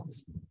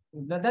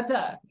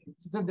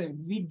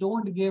 We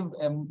don't give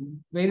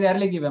very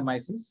rarely give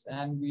MICs,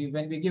 and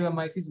when we give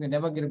MICs, we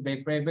never give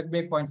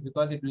breakpoints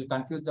because it will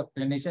confuse the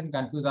clinician,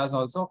 confuse us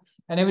also,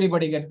 and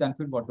everybody gets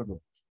confused what to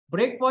do.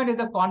 Breakpoint is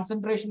a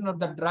concentration of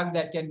the drug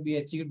that can be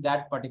achieved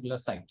that particular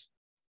site.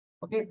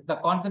 Okay, the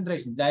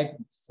concentration, like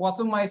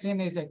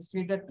fosfomycin is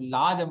excreted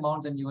large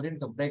amounts in urine,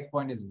 the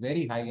breakpoint is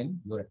very high in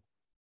urine.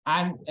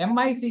 And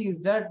MIC is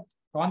the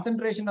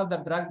concentration of the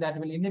drug that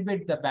will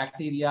inhibit the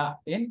bacteria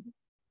in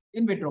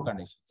vitro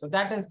conditions. So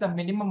that is the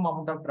minimum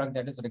amount of drug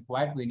that is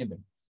required to inhibit.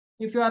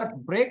 If your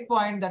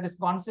breakpoint, that is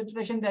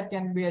concentration that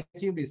can be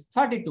achieved, is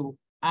 32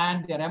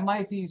 and your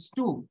MIC is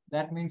 2,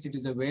 that means it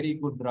is a very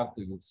good drug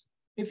to use.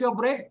 If your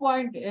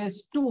breakpoint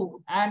is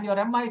 2 and your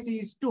MIC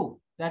is 2,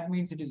 that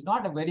means it is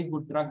not a very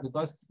good drug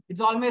because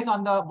it's always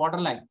on the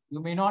borderline.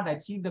 You may not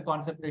achieve the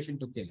concentration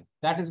to kill it.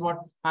 That is what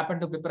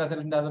happened to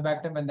piperacillin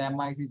tazobactam when the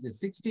MIC is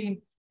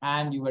 16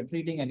 and you were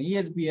treating an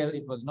ESBL.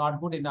 It was not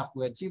good enough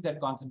to achieve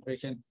that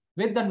concentration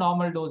with the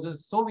normal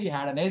doses. So we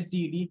had an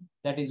SDD,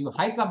 that is you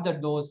hike up the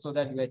dose so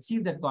that you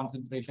achieve that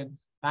concentration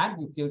and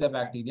you kill the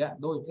bacteria,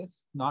 though it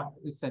is not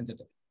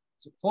sensitive.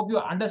 So hope you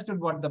understood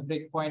what the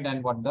breakpoint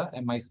and what the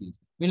MIC is.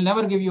 We'll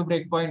never give you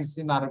breakpoints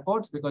in our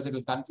reports because it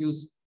will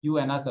confuse you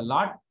and us a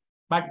lot.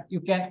 But you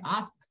can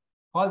ask,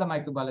 call the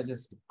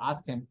microbiologist,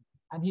 ask him,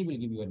 and he will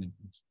give you an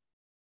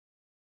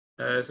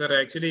information.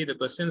 Sir, actually, the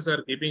questions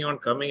are keeping on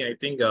coming. I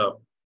think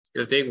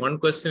we'll take one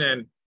question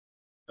and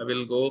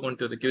we'll go on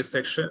to the quiz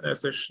section.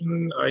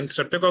 In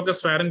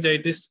Streptococcus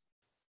pharyngitis,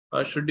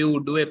 should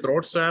you do a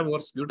throat swab or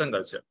sputum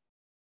culture?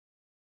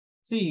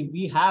 See,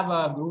 we have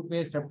a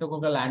group-A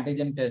streptococcal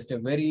antigen test, a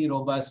very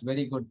robust,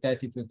 very good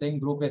test. If you think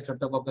group-A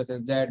streptococcus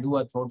is there, do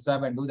a throat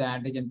swab and do the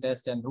antigen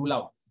test and rule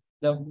out.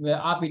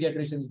 Our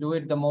pediatricians do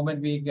it. The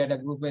moment we get a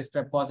group-A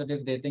strep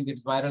positive, they think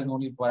it's viral, no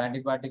need for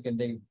antibiotic, and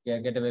they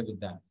get away with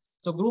that.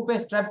 So group-A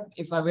strep,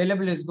 if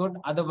available, is good.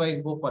 Otherwise,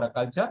 go for a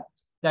culture.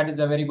 That is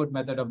a very good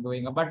method of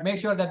doing it. But make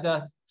sure that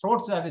the throat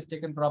swab is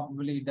taken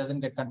properly. It doesn't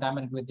get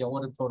contaminated with your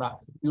oral flora.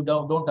 You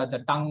don't touch the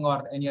tongue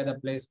or any other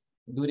place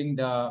during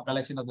the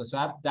collection of the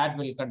swab. That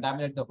will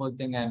contaminate the whole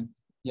thing and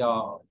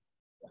your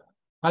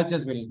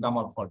cultures will come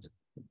out faulty.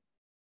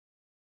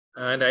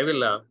 And I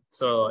will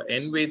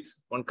end with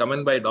one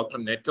comment by Dr.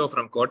 Netto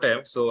from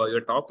Kottayam. So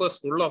your talk was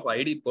full of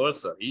ID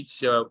pearls.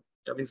 Each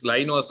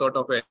line was sort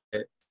of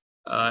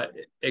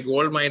a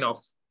gold mine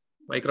of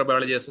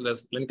microbiology as well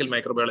as clinical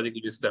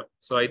microbiological wisdom.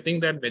 So I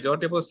think that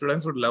majority of our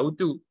students would love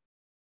to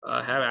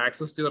have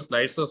access to your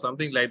slides or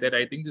something like that.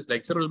 I think this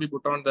lecture will be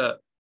put on the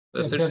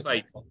SIT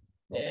site.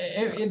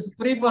 It's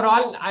free for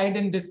all. I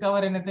didn't discover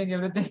anything.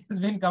 Everything has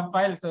been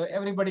compiled. So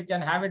everybody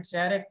can have it,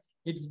 share it.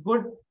 It's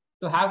good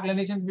to have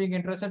clinicians being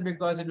interested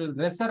because it will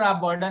lesser our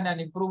burden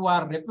and improve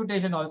our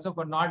reputation also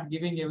for not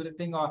giving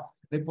everything or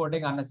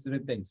reporting unnecessary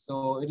things.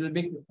 So it will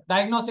be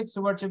diagnostic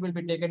stewardship will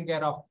be taken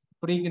care of.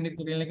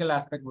 Pre-clinical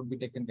aspect would be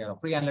taken care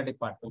of. Pre-analytic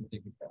part will be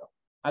taken care of.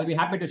 I'll be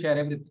happy to share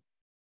everything.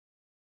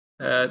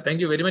 Thank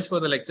you very much for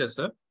the lecture,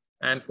 sir.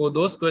 And for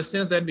those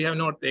questions that we have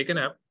not taken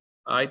up,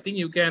 I think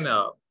you can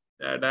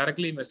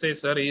directly message,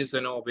 sir. He is,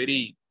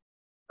 very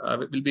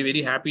will be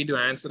very happy to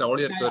answer all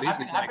your queries.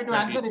 Happy to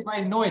answer if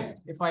I know it.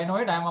 If I know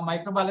it, I'm a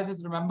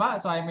microbiologist, remember,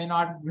 so I may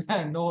not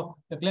know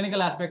the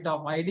clinical aspect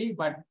of ID,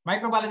 but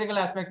microbiological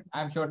aspect,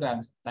 I'm sure to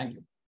answer. Thank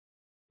you.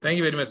 Thank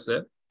you very much,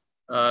 sir.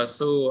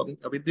 So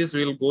with this,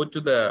 we'll go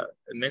to the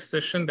next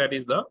session. That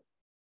is the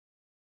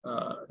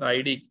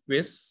ID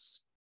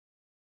quiz.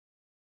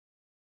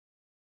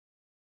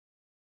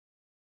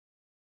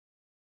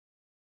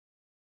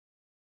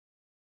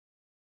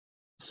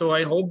 So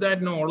I hope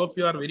that all of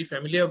you are very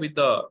familiar with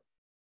the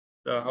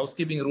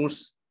housekeeping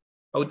rules,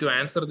 how to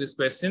answer this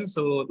question.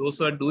 So those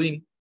who are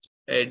doing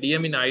a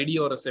DM in ID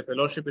or as a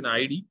fellowship in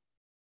ID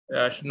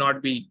should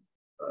not be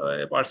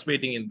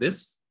participating in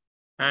this.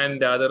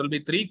 And there will be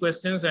 3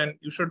 questions and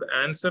you should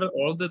answer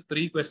all the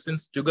 3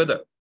 questions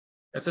together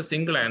as a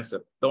single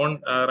answer.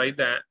 Don't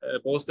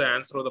post the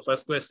answer of the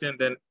first question,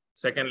 then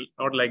second,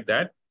 not like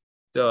that.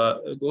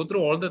 Go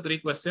through all the 3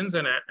 questions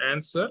and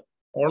answer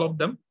all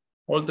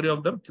 3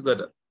 of them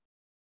together.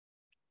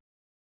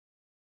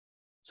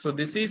 So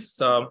this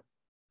is a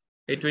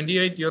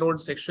 28-year-old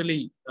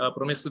sexually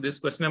promiscuous. This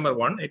question number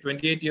 1. A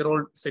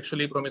 28-year-old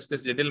sexually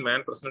promiscuous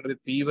gentleman presented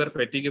with fever,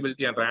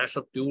 fatigability, and rash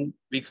of 2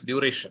 weeks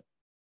duration.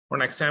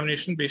 On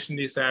examination,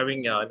 patient is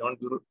having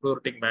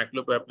non-pleuritic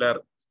maculopapular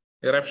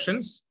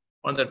eruptions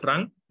on the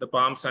trunk, the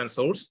palms, and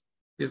soles.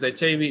 His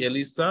HIV,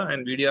 ELISA,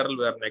 and VDRL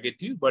were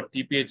negative, but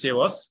TPHA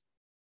was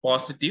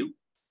positive.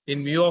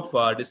 In view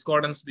of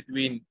discordance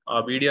between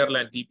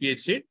VDRL and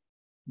TPHA,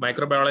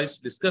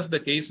 microbiologists discussed the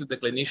case with the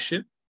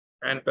clinician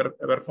and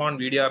performed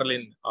VDRL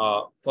in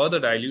further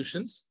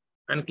dilutions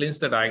and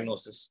cleansed the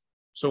diagnosis.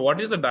 So what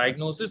is the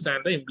diagnosis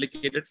and the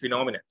implicated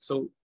phenomenon?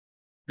 So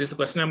this is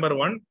question number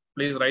 1.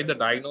 Please write the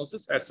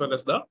diagnosis as well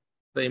as the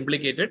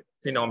implicated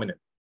phenomenon.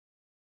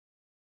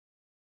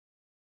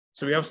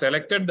 So we have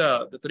selected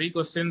the 3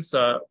 questions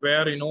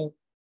where,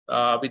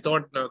 we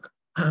thought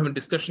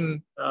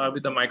discussion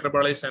with the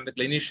microbiologist and the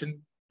clinician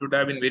would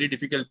have been very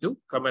difficult to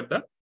come at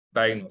the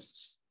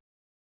diagnosis.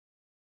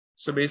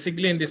 So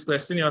basically in this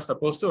question, you are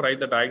supposed to write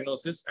the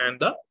diagnosis and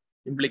the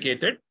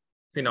implicated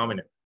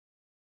phenomenon.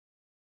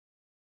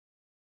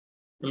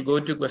 We'll go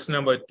to question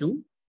number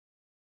 2.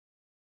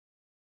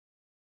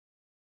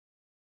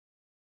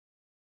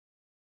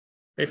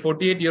 A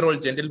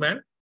 48-year-old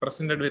gentleman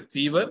presented with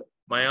fever,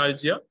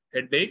 myalgia,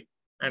 headache,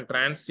 and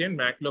transient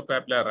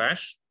maculopapular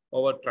rash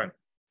over trunk.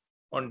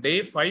 On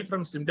day 5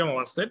 from symptom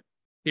onset,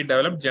 he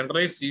developed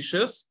generalized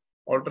seizures,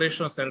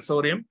 alteration of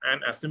sensorium,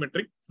 and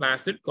asymmetric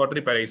flaccid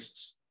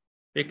quadriparesis.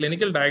 A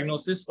clinical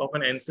diagnosis of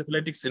an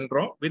encephalitic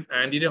syndrome with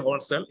anterior horn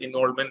cell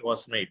involvement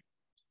was made.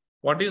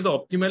 What is the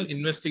optimal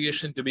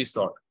investigation to be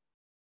sought?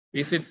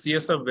 Is it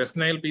CSF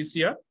Westnile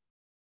PCR?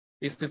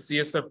 Is it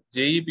CSF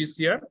JE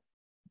PCR?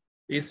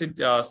 Is it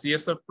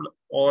CSF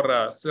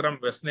or serum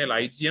Westnile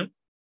IgM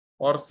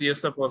or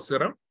CSF or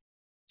serum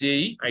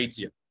JE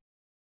IgM?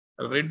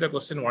 I'll read the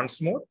question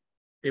once more.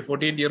 A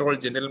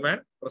 48-year-old gentleman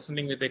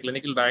presenting with a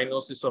clinical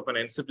diagnosis of an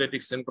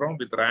encephalitic syndrome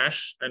with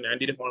rash and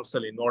anterior horn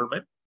cell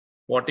involvement.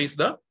 What is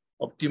the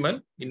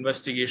optimal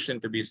investigation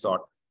to be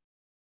sought?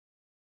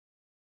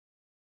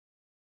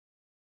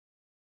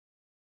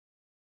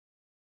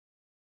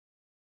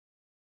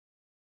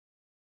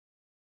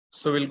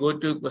 So we'll go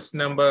to question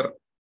number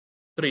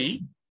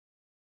 3.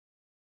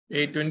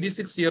 A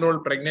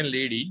 26-year-old pregnant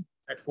lady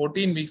at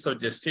 14 weeks of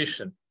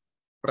gestation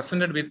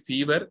presented with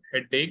fever,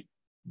 headache,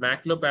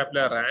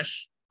 maculopapular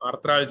rash,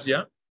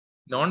 arthralgia,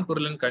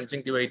 non-purulent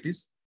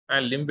conjunctivitis,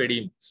 and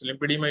lymphedema. So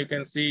lymphedema, you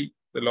can see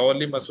the lower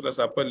limb as well as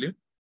upper limb.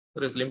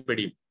 There is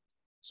lymphedema.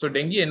 So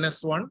dengue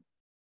NS1,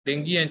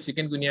 dengue and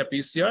chikungunya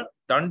PCR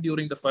done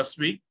during the first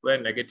week were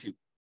negative.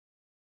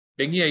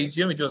 Dengue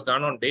IgM, which was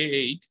done on day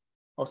 8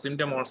 of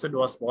symptom onset,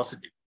 was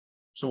positive.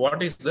 So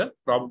what is the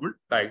probable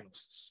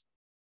diagnosis?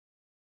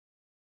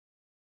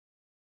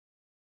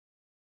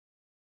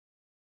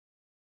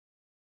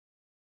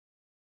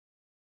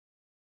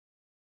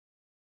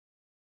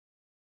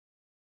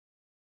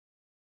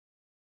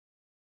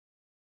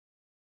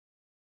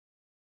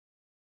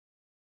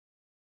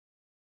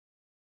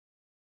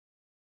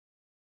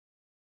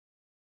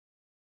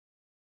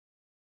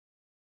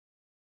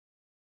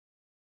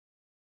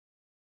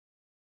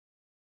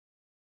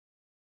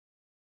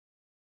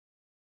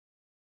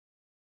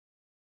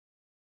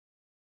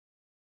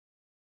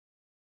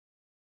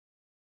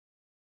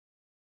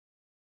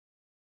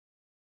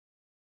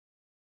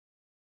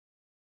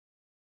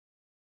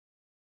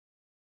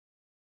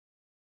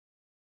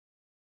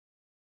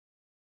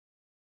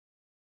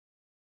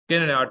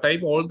 can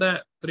type all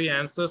the 3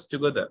 answers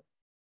together.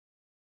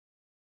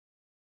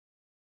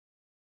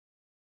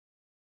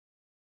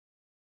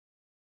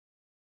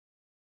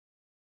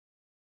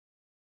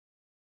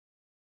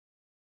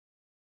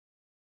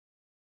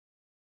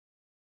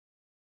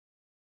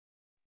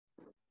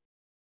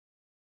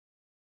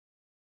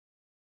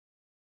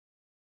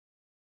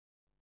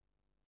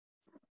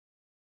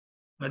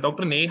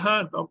 Dr.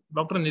 Neha,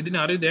 Dr. Nidhin,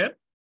 are you there?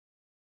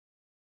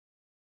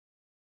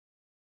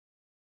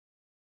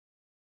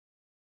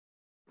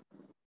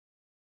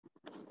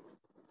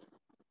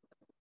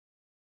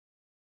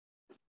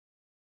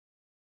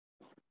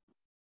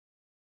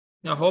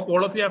 I hope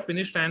all of you have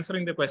finished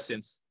answering the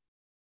questions.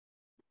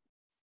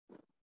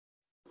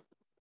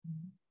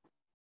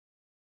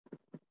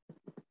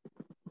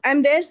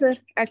 I'm there, sir.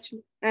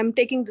 Actually, I'm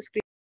taking the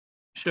screen.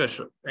 Sure.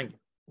 Thank you.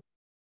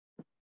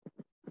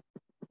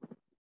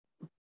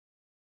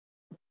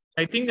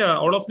 I think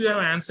all of you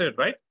have answered,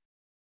 right?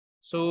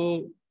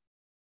 So,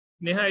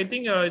 Neha, I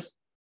think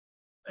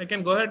I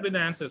can go ahead with the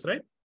answers,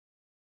 right?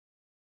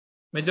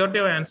 Majority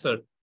have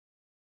answered.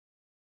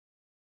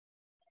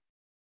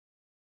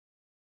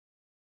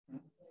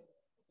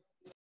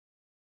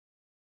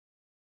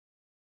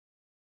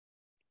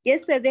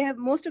 Yes, sir. They have,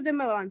 most of them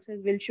have answers.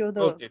 We'll show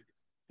the. Okay.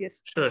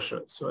 Yes. Sure.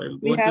 So I'll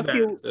We go have to the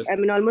few, answers. I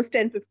mean, almost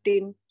 10,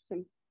 15.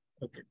 Some.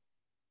 Okay.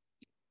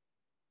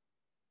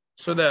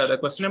 So the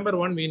question number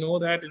 1, we know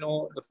that,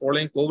 the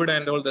following COVID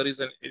and all, there is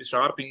a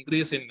sharp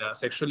increase in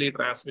sexually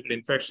transmitted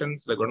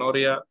infections, the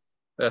gonorrhea,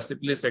 the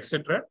syphilis,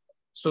 etc.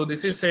 So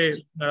this is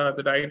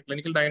the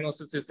clinical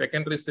diagnosis is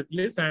secondary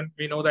syphilis, and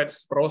we know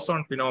that's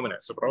proson phenomena.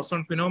 So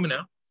proson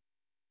phenomena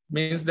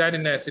means that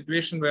in a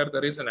situation where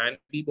there is an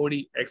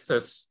antibody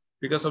excess,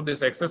 because of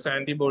this excess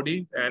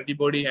antibody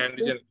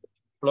antigen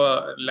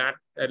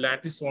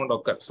lattice won't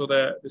occur. So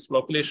this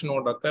population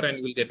won't occur, and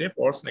you will get a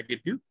false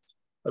negative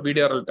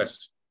VDRL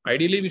test.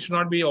 Ideally, we should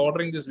not be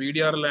ordering this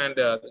VDRL and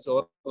the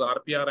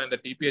RPR and the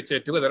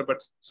TPHA together,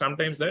 but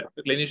sometimes the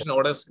clinician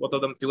orders both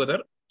of them together,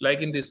 like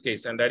in this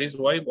case. And that is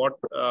why what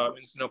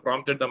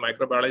prompted the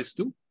microbiologist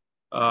to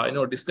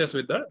discuss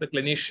with the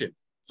clinician.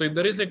 So if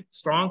there is a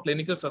strong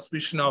clinical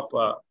suspicion of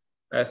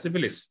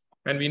syphilis,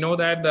 and we know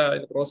that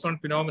the proson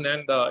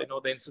phenomenon,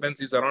 the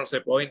incidence is around say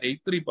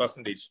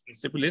 0.83% in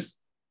syphilis,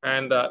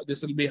 and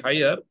this will be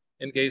higher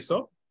in case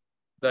of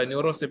the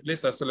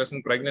neurosyphilis as well as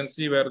in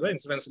pregnancy, where the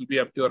incidence will be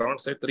up to around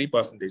say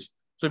 3%.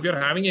 So if you're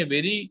having a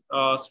very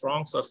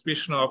strong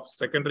suspicion of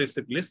secondary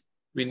syphilis,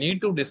 we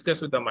need to discuss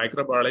with the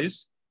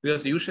microbiologist,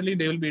 because usually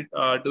they will be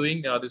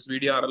doing this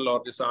VDRL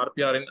or this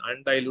RPR in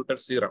undiluted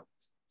serum.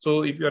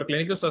 So if your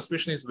clinical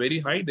suspicion is very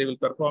high, they will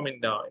perform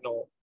in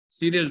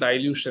serial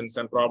dilutions,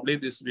 and probably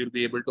this will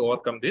be able to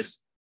overcome this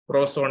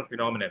proson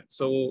phenomenon.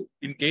 So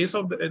in case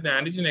of the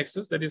antigen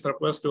excess, that is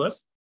refers to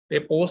as a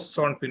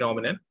post-son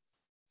phenomenon.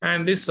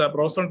 And this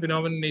proson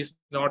phenomenon is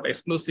not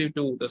exclusive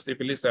to the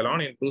syphilis alone.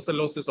 In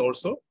brucellosis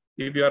also,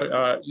 if you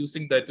are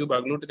using the tube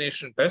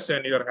agglutination test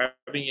and you are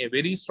having a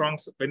very strong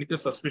clinical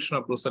suspicion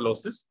of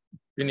brucellosis,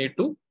 you need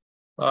to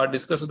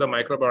discuss with the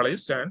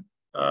microbiologist and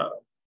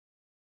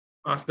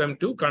ask them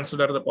to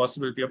consider the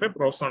possibility of a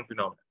proson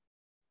phenomenon.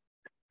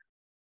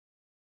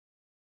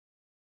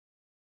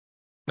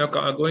 Now,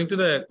 going to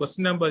the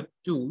question number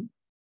 2.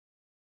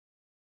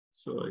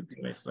 So I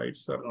think my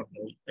slides are not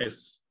moving.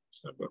 Yes,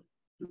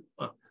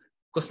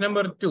 question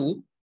number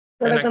 2.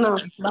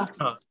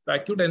 The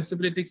acute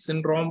encephalitic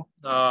syndrome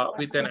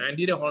with an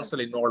anterior horn cell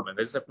involvement.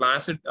 There is a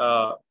flaccid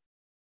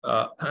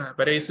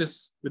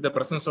paresis with the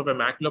presence of a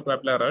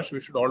maculopapular rush. We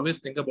should always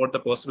think about the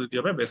possibility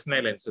of a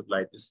vecinal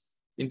encephalitis.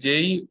 In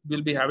JE,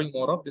 we'll be having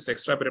more of this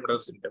extrapyramidal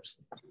symptoms.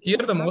 Here,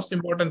 the most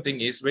important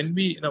thing is when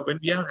we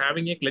are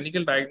having a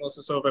clinical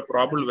diagnosis of a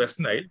probable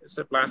vecinal, it's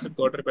a flaccid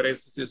cautery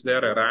paresis is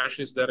there, a rash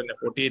is there in a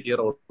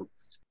 48-year-old.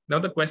 Now,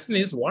 the question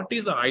is, what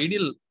is the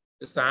ideal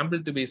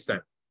sample to be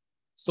sent?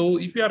 So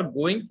if you are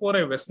going for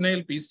a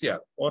vecinal PCR,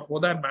 or for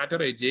that matter,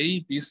 a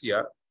JE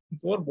PCR,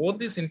 for both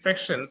these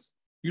infections,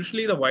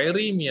 usually the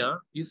viremia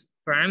is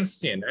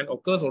transient and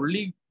occurs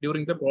only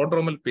during the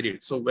prodromal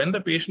period. So when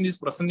the patient is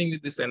presenting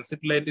with this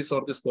encephalitis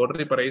or this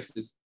cautery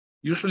paresis,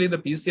 usually the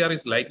PCR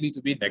is likely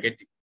to be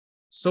negative.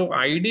 So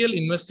ideal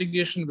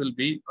investigation will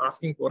be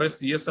asking for a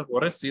CSF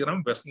or a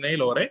serum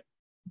vecinal or a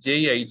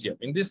JE IgM.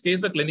 In this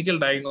case, the clinical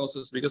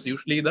diagnosis, because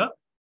usually the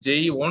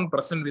JE won't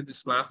present with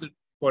this flaccid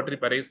cautery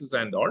paresis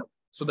and all.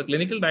 So the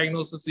clinical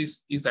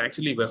diagnosis is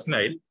actually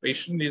vecinal.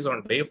 Patient is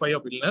on day 5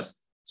 of illness.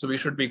 So we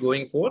should be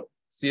going for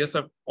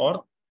CSF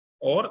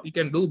or you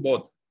can do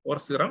both, or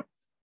serum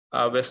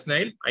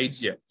vecinal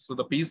IgM. So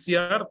the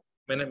PCR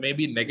may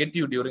be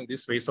negative during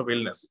this phase of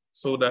illness.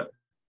 So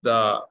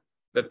the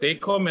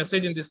take-home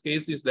message in this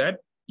case is that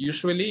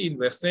usually in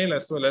vecinal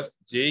as well as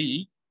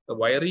JE, the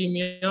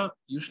viremia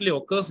usually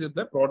occurs in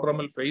the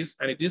prodromal phase,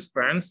 and it is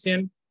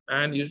transient,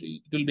 and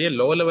usually it will be a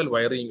low-level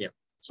viremia.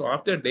 So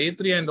after day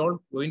 3 and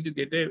all, going to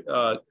get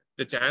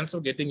the chance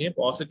of getting a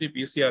positive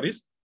PCR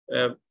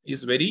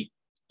is very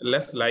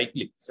less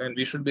likely, and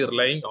we should be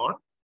relying on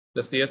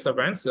the CSF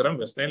and serum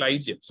vecinal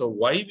IgM. So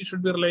why we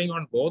should be relying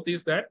on both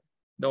is that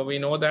Now we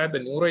know that the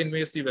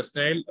neuroinvasive West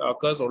Nile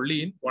occurs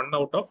only in 1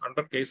 out of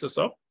 100 cases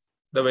of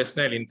the West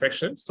Nile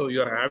infection. So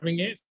you are having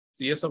a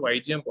CS of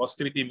IgM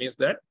positivity means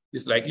that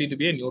is likely to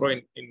be a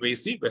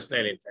neuroinvasive West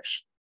Nile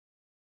infection.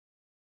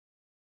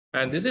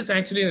 And this is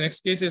actually, the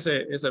next case is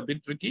a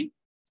bit tricky.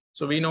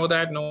 So we know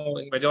that no,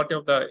 in majority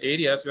of the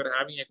areas, we are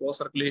having a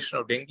co-circulation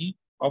of dengue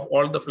of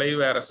all the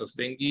flaviviruses,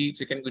 dengue,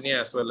 chikungunya,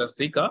 as well as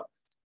Zika.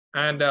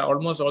 And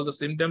almost all the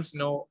symptoms,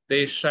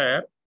 they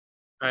share.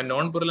 And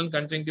non-purulent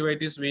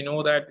conjunctivitis, we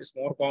know that is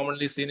more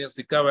commonly seen in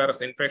Zika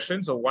virus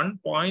infection. So one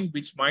point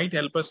which might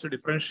help us to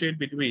differentiate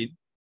between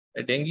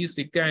dengue,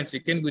 Zika, and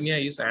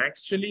chikungunya is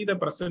actually the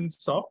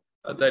presence of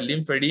the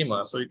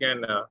lymphedema. So you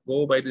can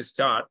go by this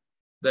chart.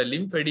 The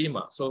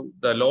lymphedema. So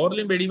the lower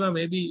limb edema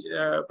may be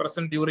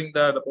present during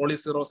the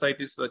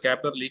polyserositis, the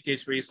capillary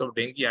leakage phase of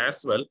dengue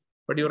as well.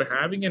 But you're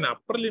having an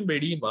upper limb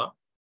edema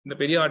in the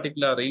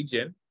periarticular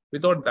region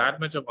without that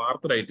much of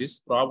arthritis.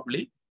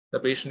 Probably the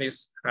patient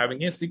is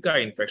having a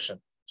Zika infection.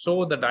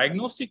 So the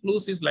diagnostic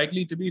clues is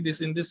likely to be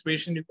this. In this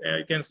patient,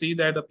 you can see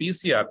that the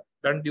PCR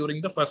done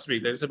during the first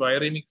week, there is a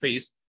viremic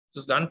phase. It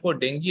was done for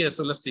dengue as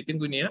well as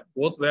chikungunya.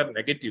 Both were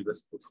negative.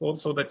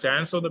 So the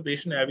chance of the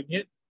patient having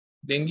a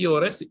dengue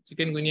or a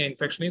chikungunya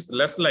infection is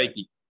less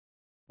likely.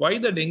 Why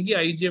the dengue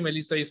IgM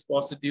ELISA is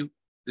positive?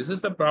 This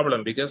is the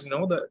problem because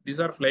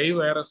these are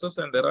flaviviruses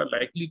and there are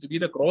likely to be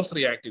the cross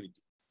reactivity.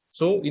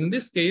 So in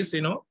this case,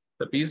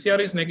 the PCR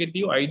is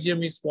negative,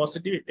 IgM is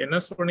positive,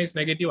 NS1 is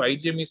negative,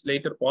 IgM is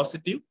later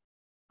positive.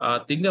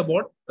 Think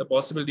about the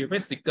possibility of a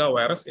Zika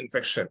virus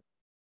infection.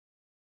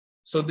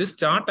 So this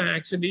chart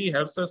actually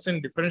helps us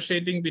in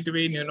differentiating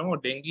between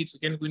dengue,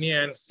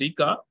 chikungunya, and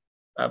Zika.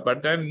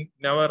 But then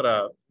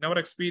never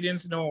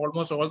experience,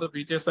 almost all the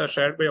features are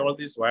shared by all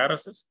these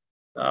viruses,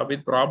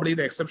 with probably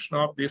the exception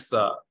of this,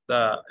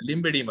 the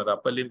limb edema, the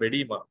upper limb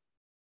edema,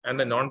 and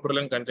the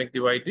non-purulent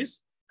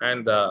conjunctivitis.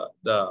 And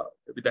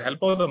with the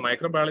help of the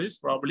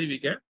microbiologist, probably we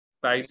can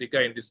tie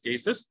Zika in these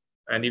cases.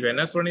 And if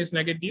NS1 is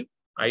negative,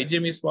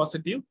 IgM is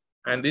positive,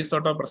 and this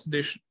sort of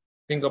presentation,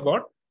 think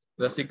about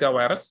the Zika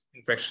virus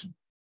infection.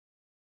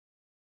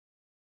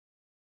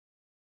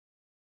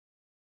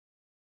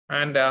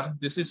 And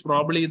this is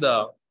probably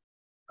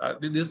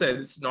this is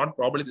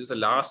the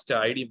last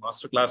ID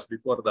masterclass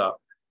before the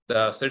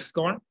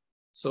CITSCon.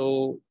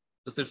 So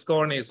the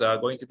CITSCon is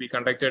going to be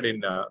conducted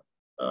in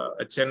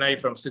Chennai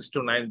from 6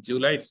 to 9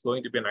 July. It's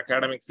going to be an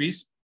academic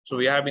feast. So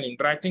we have been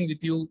interacting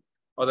with you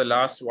for the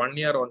last 1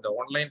 year on the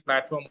online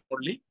platform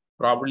only.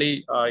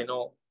 Probably, I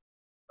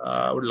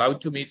would love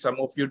to meet some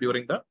of you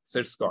during the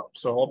CITSCon.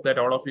 So hope that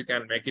all of you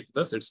can make it to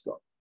the CITSCon.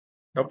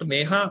 Dr.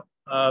 Neha,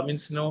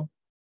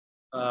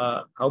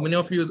 how many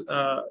of you,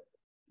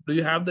 do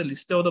you have the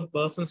list of the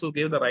persons who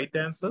gave the right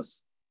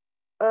answers?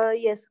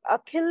 Yes,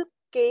 Akhil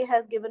K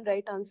has given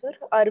right answer.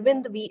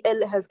 Arvind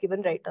VL has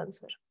given right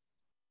answer.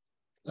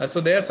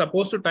 So they are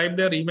supposed to type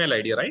their email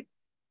ID, right?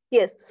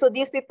 Yes. So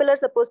these people are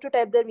supposed to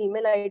type their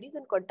email IDs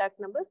and contact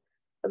number,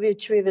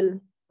 which we will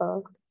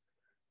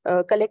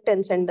collect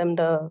and send them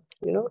the,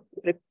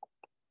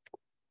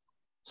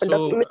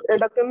 So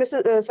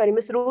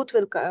Miss Ruth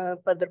will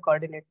further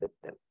coordinate with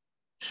them.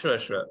 Sure.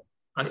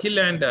 Akhil,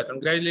 and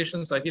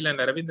congratulations, Akhil and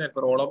Aravind, and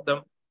for all of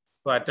them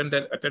who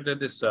attended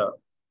this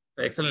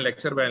excellent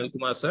lecture by Anil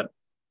Kumar sir.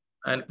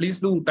 And please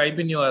do type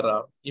in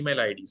your email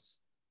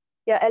IDs.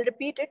 Yeah, I'll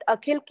repeat it.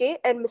 Akhil K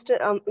and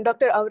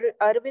Dr.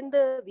 Arvind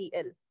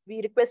VL.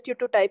 We request you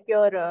to type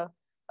your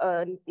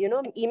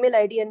email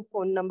ID and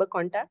phone number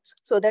contacts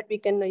so that we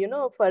can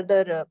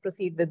further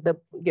proceed with the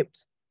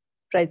gifts,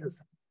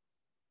 prizes.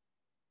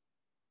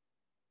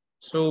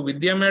 So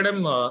Vidya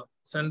madam,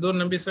 Sandur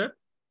Nambi sir,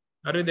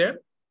 are you there?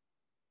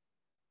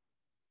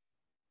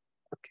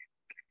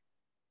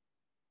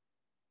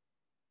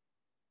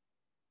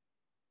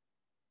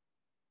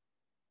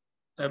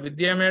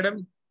 Vidya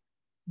madam,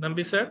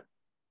 Nambi sir.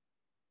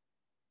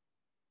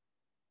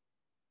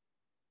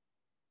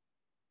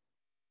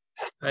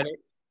 I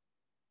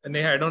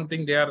don't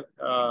think they are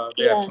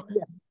there. Yeah.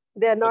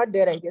 They are not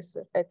there, I guess,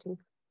 sir, I think.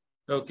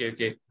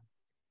 Okay.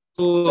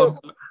 So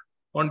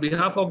on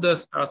behalf of the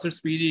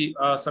CITS PG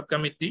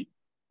subcommittee,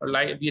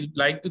 we'd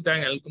like to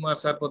thank Anil Kumar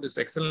sir for this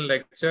excellent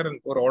lecture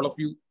and for all of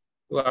you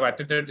who have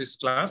attended this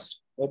class.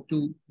 Hope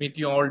to meet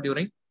you all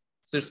during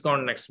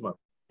CITSCon next month.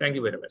 Thank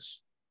you very much.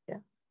 Yeah.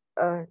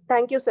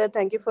 Thank you, sir.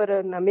 Thank you for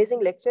an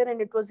amazing lecture. And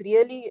it was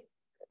really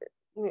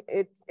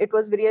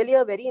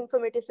a very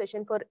informative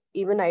session for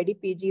even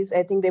IDPGs.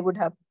 I think they would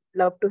have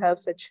loved to have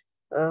such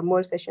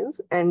more sessions.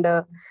 And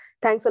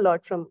thanks a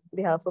lot from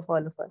behalf of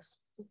all of us.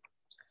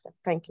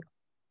 Thank you.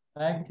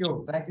 Thank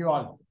you. Thank you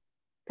all.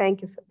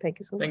 Thank you, sir. Thank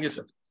you so much. Thank you,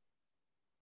 sir.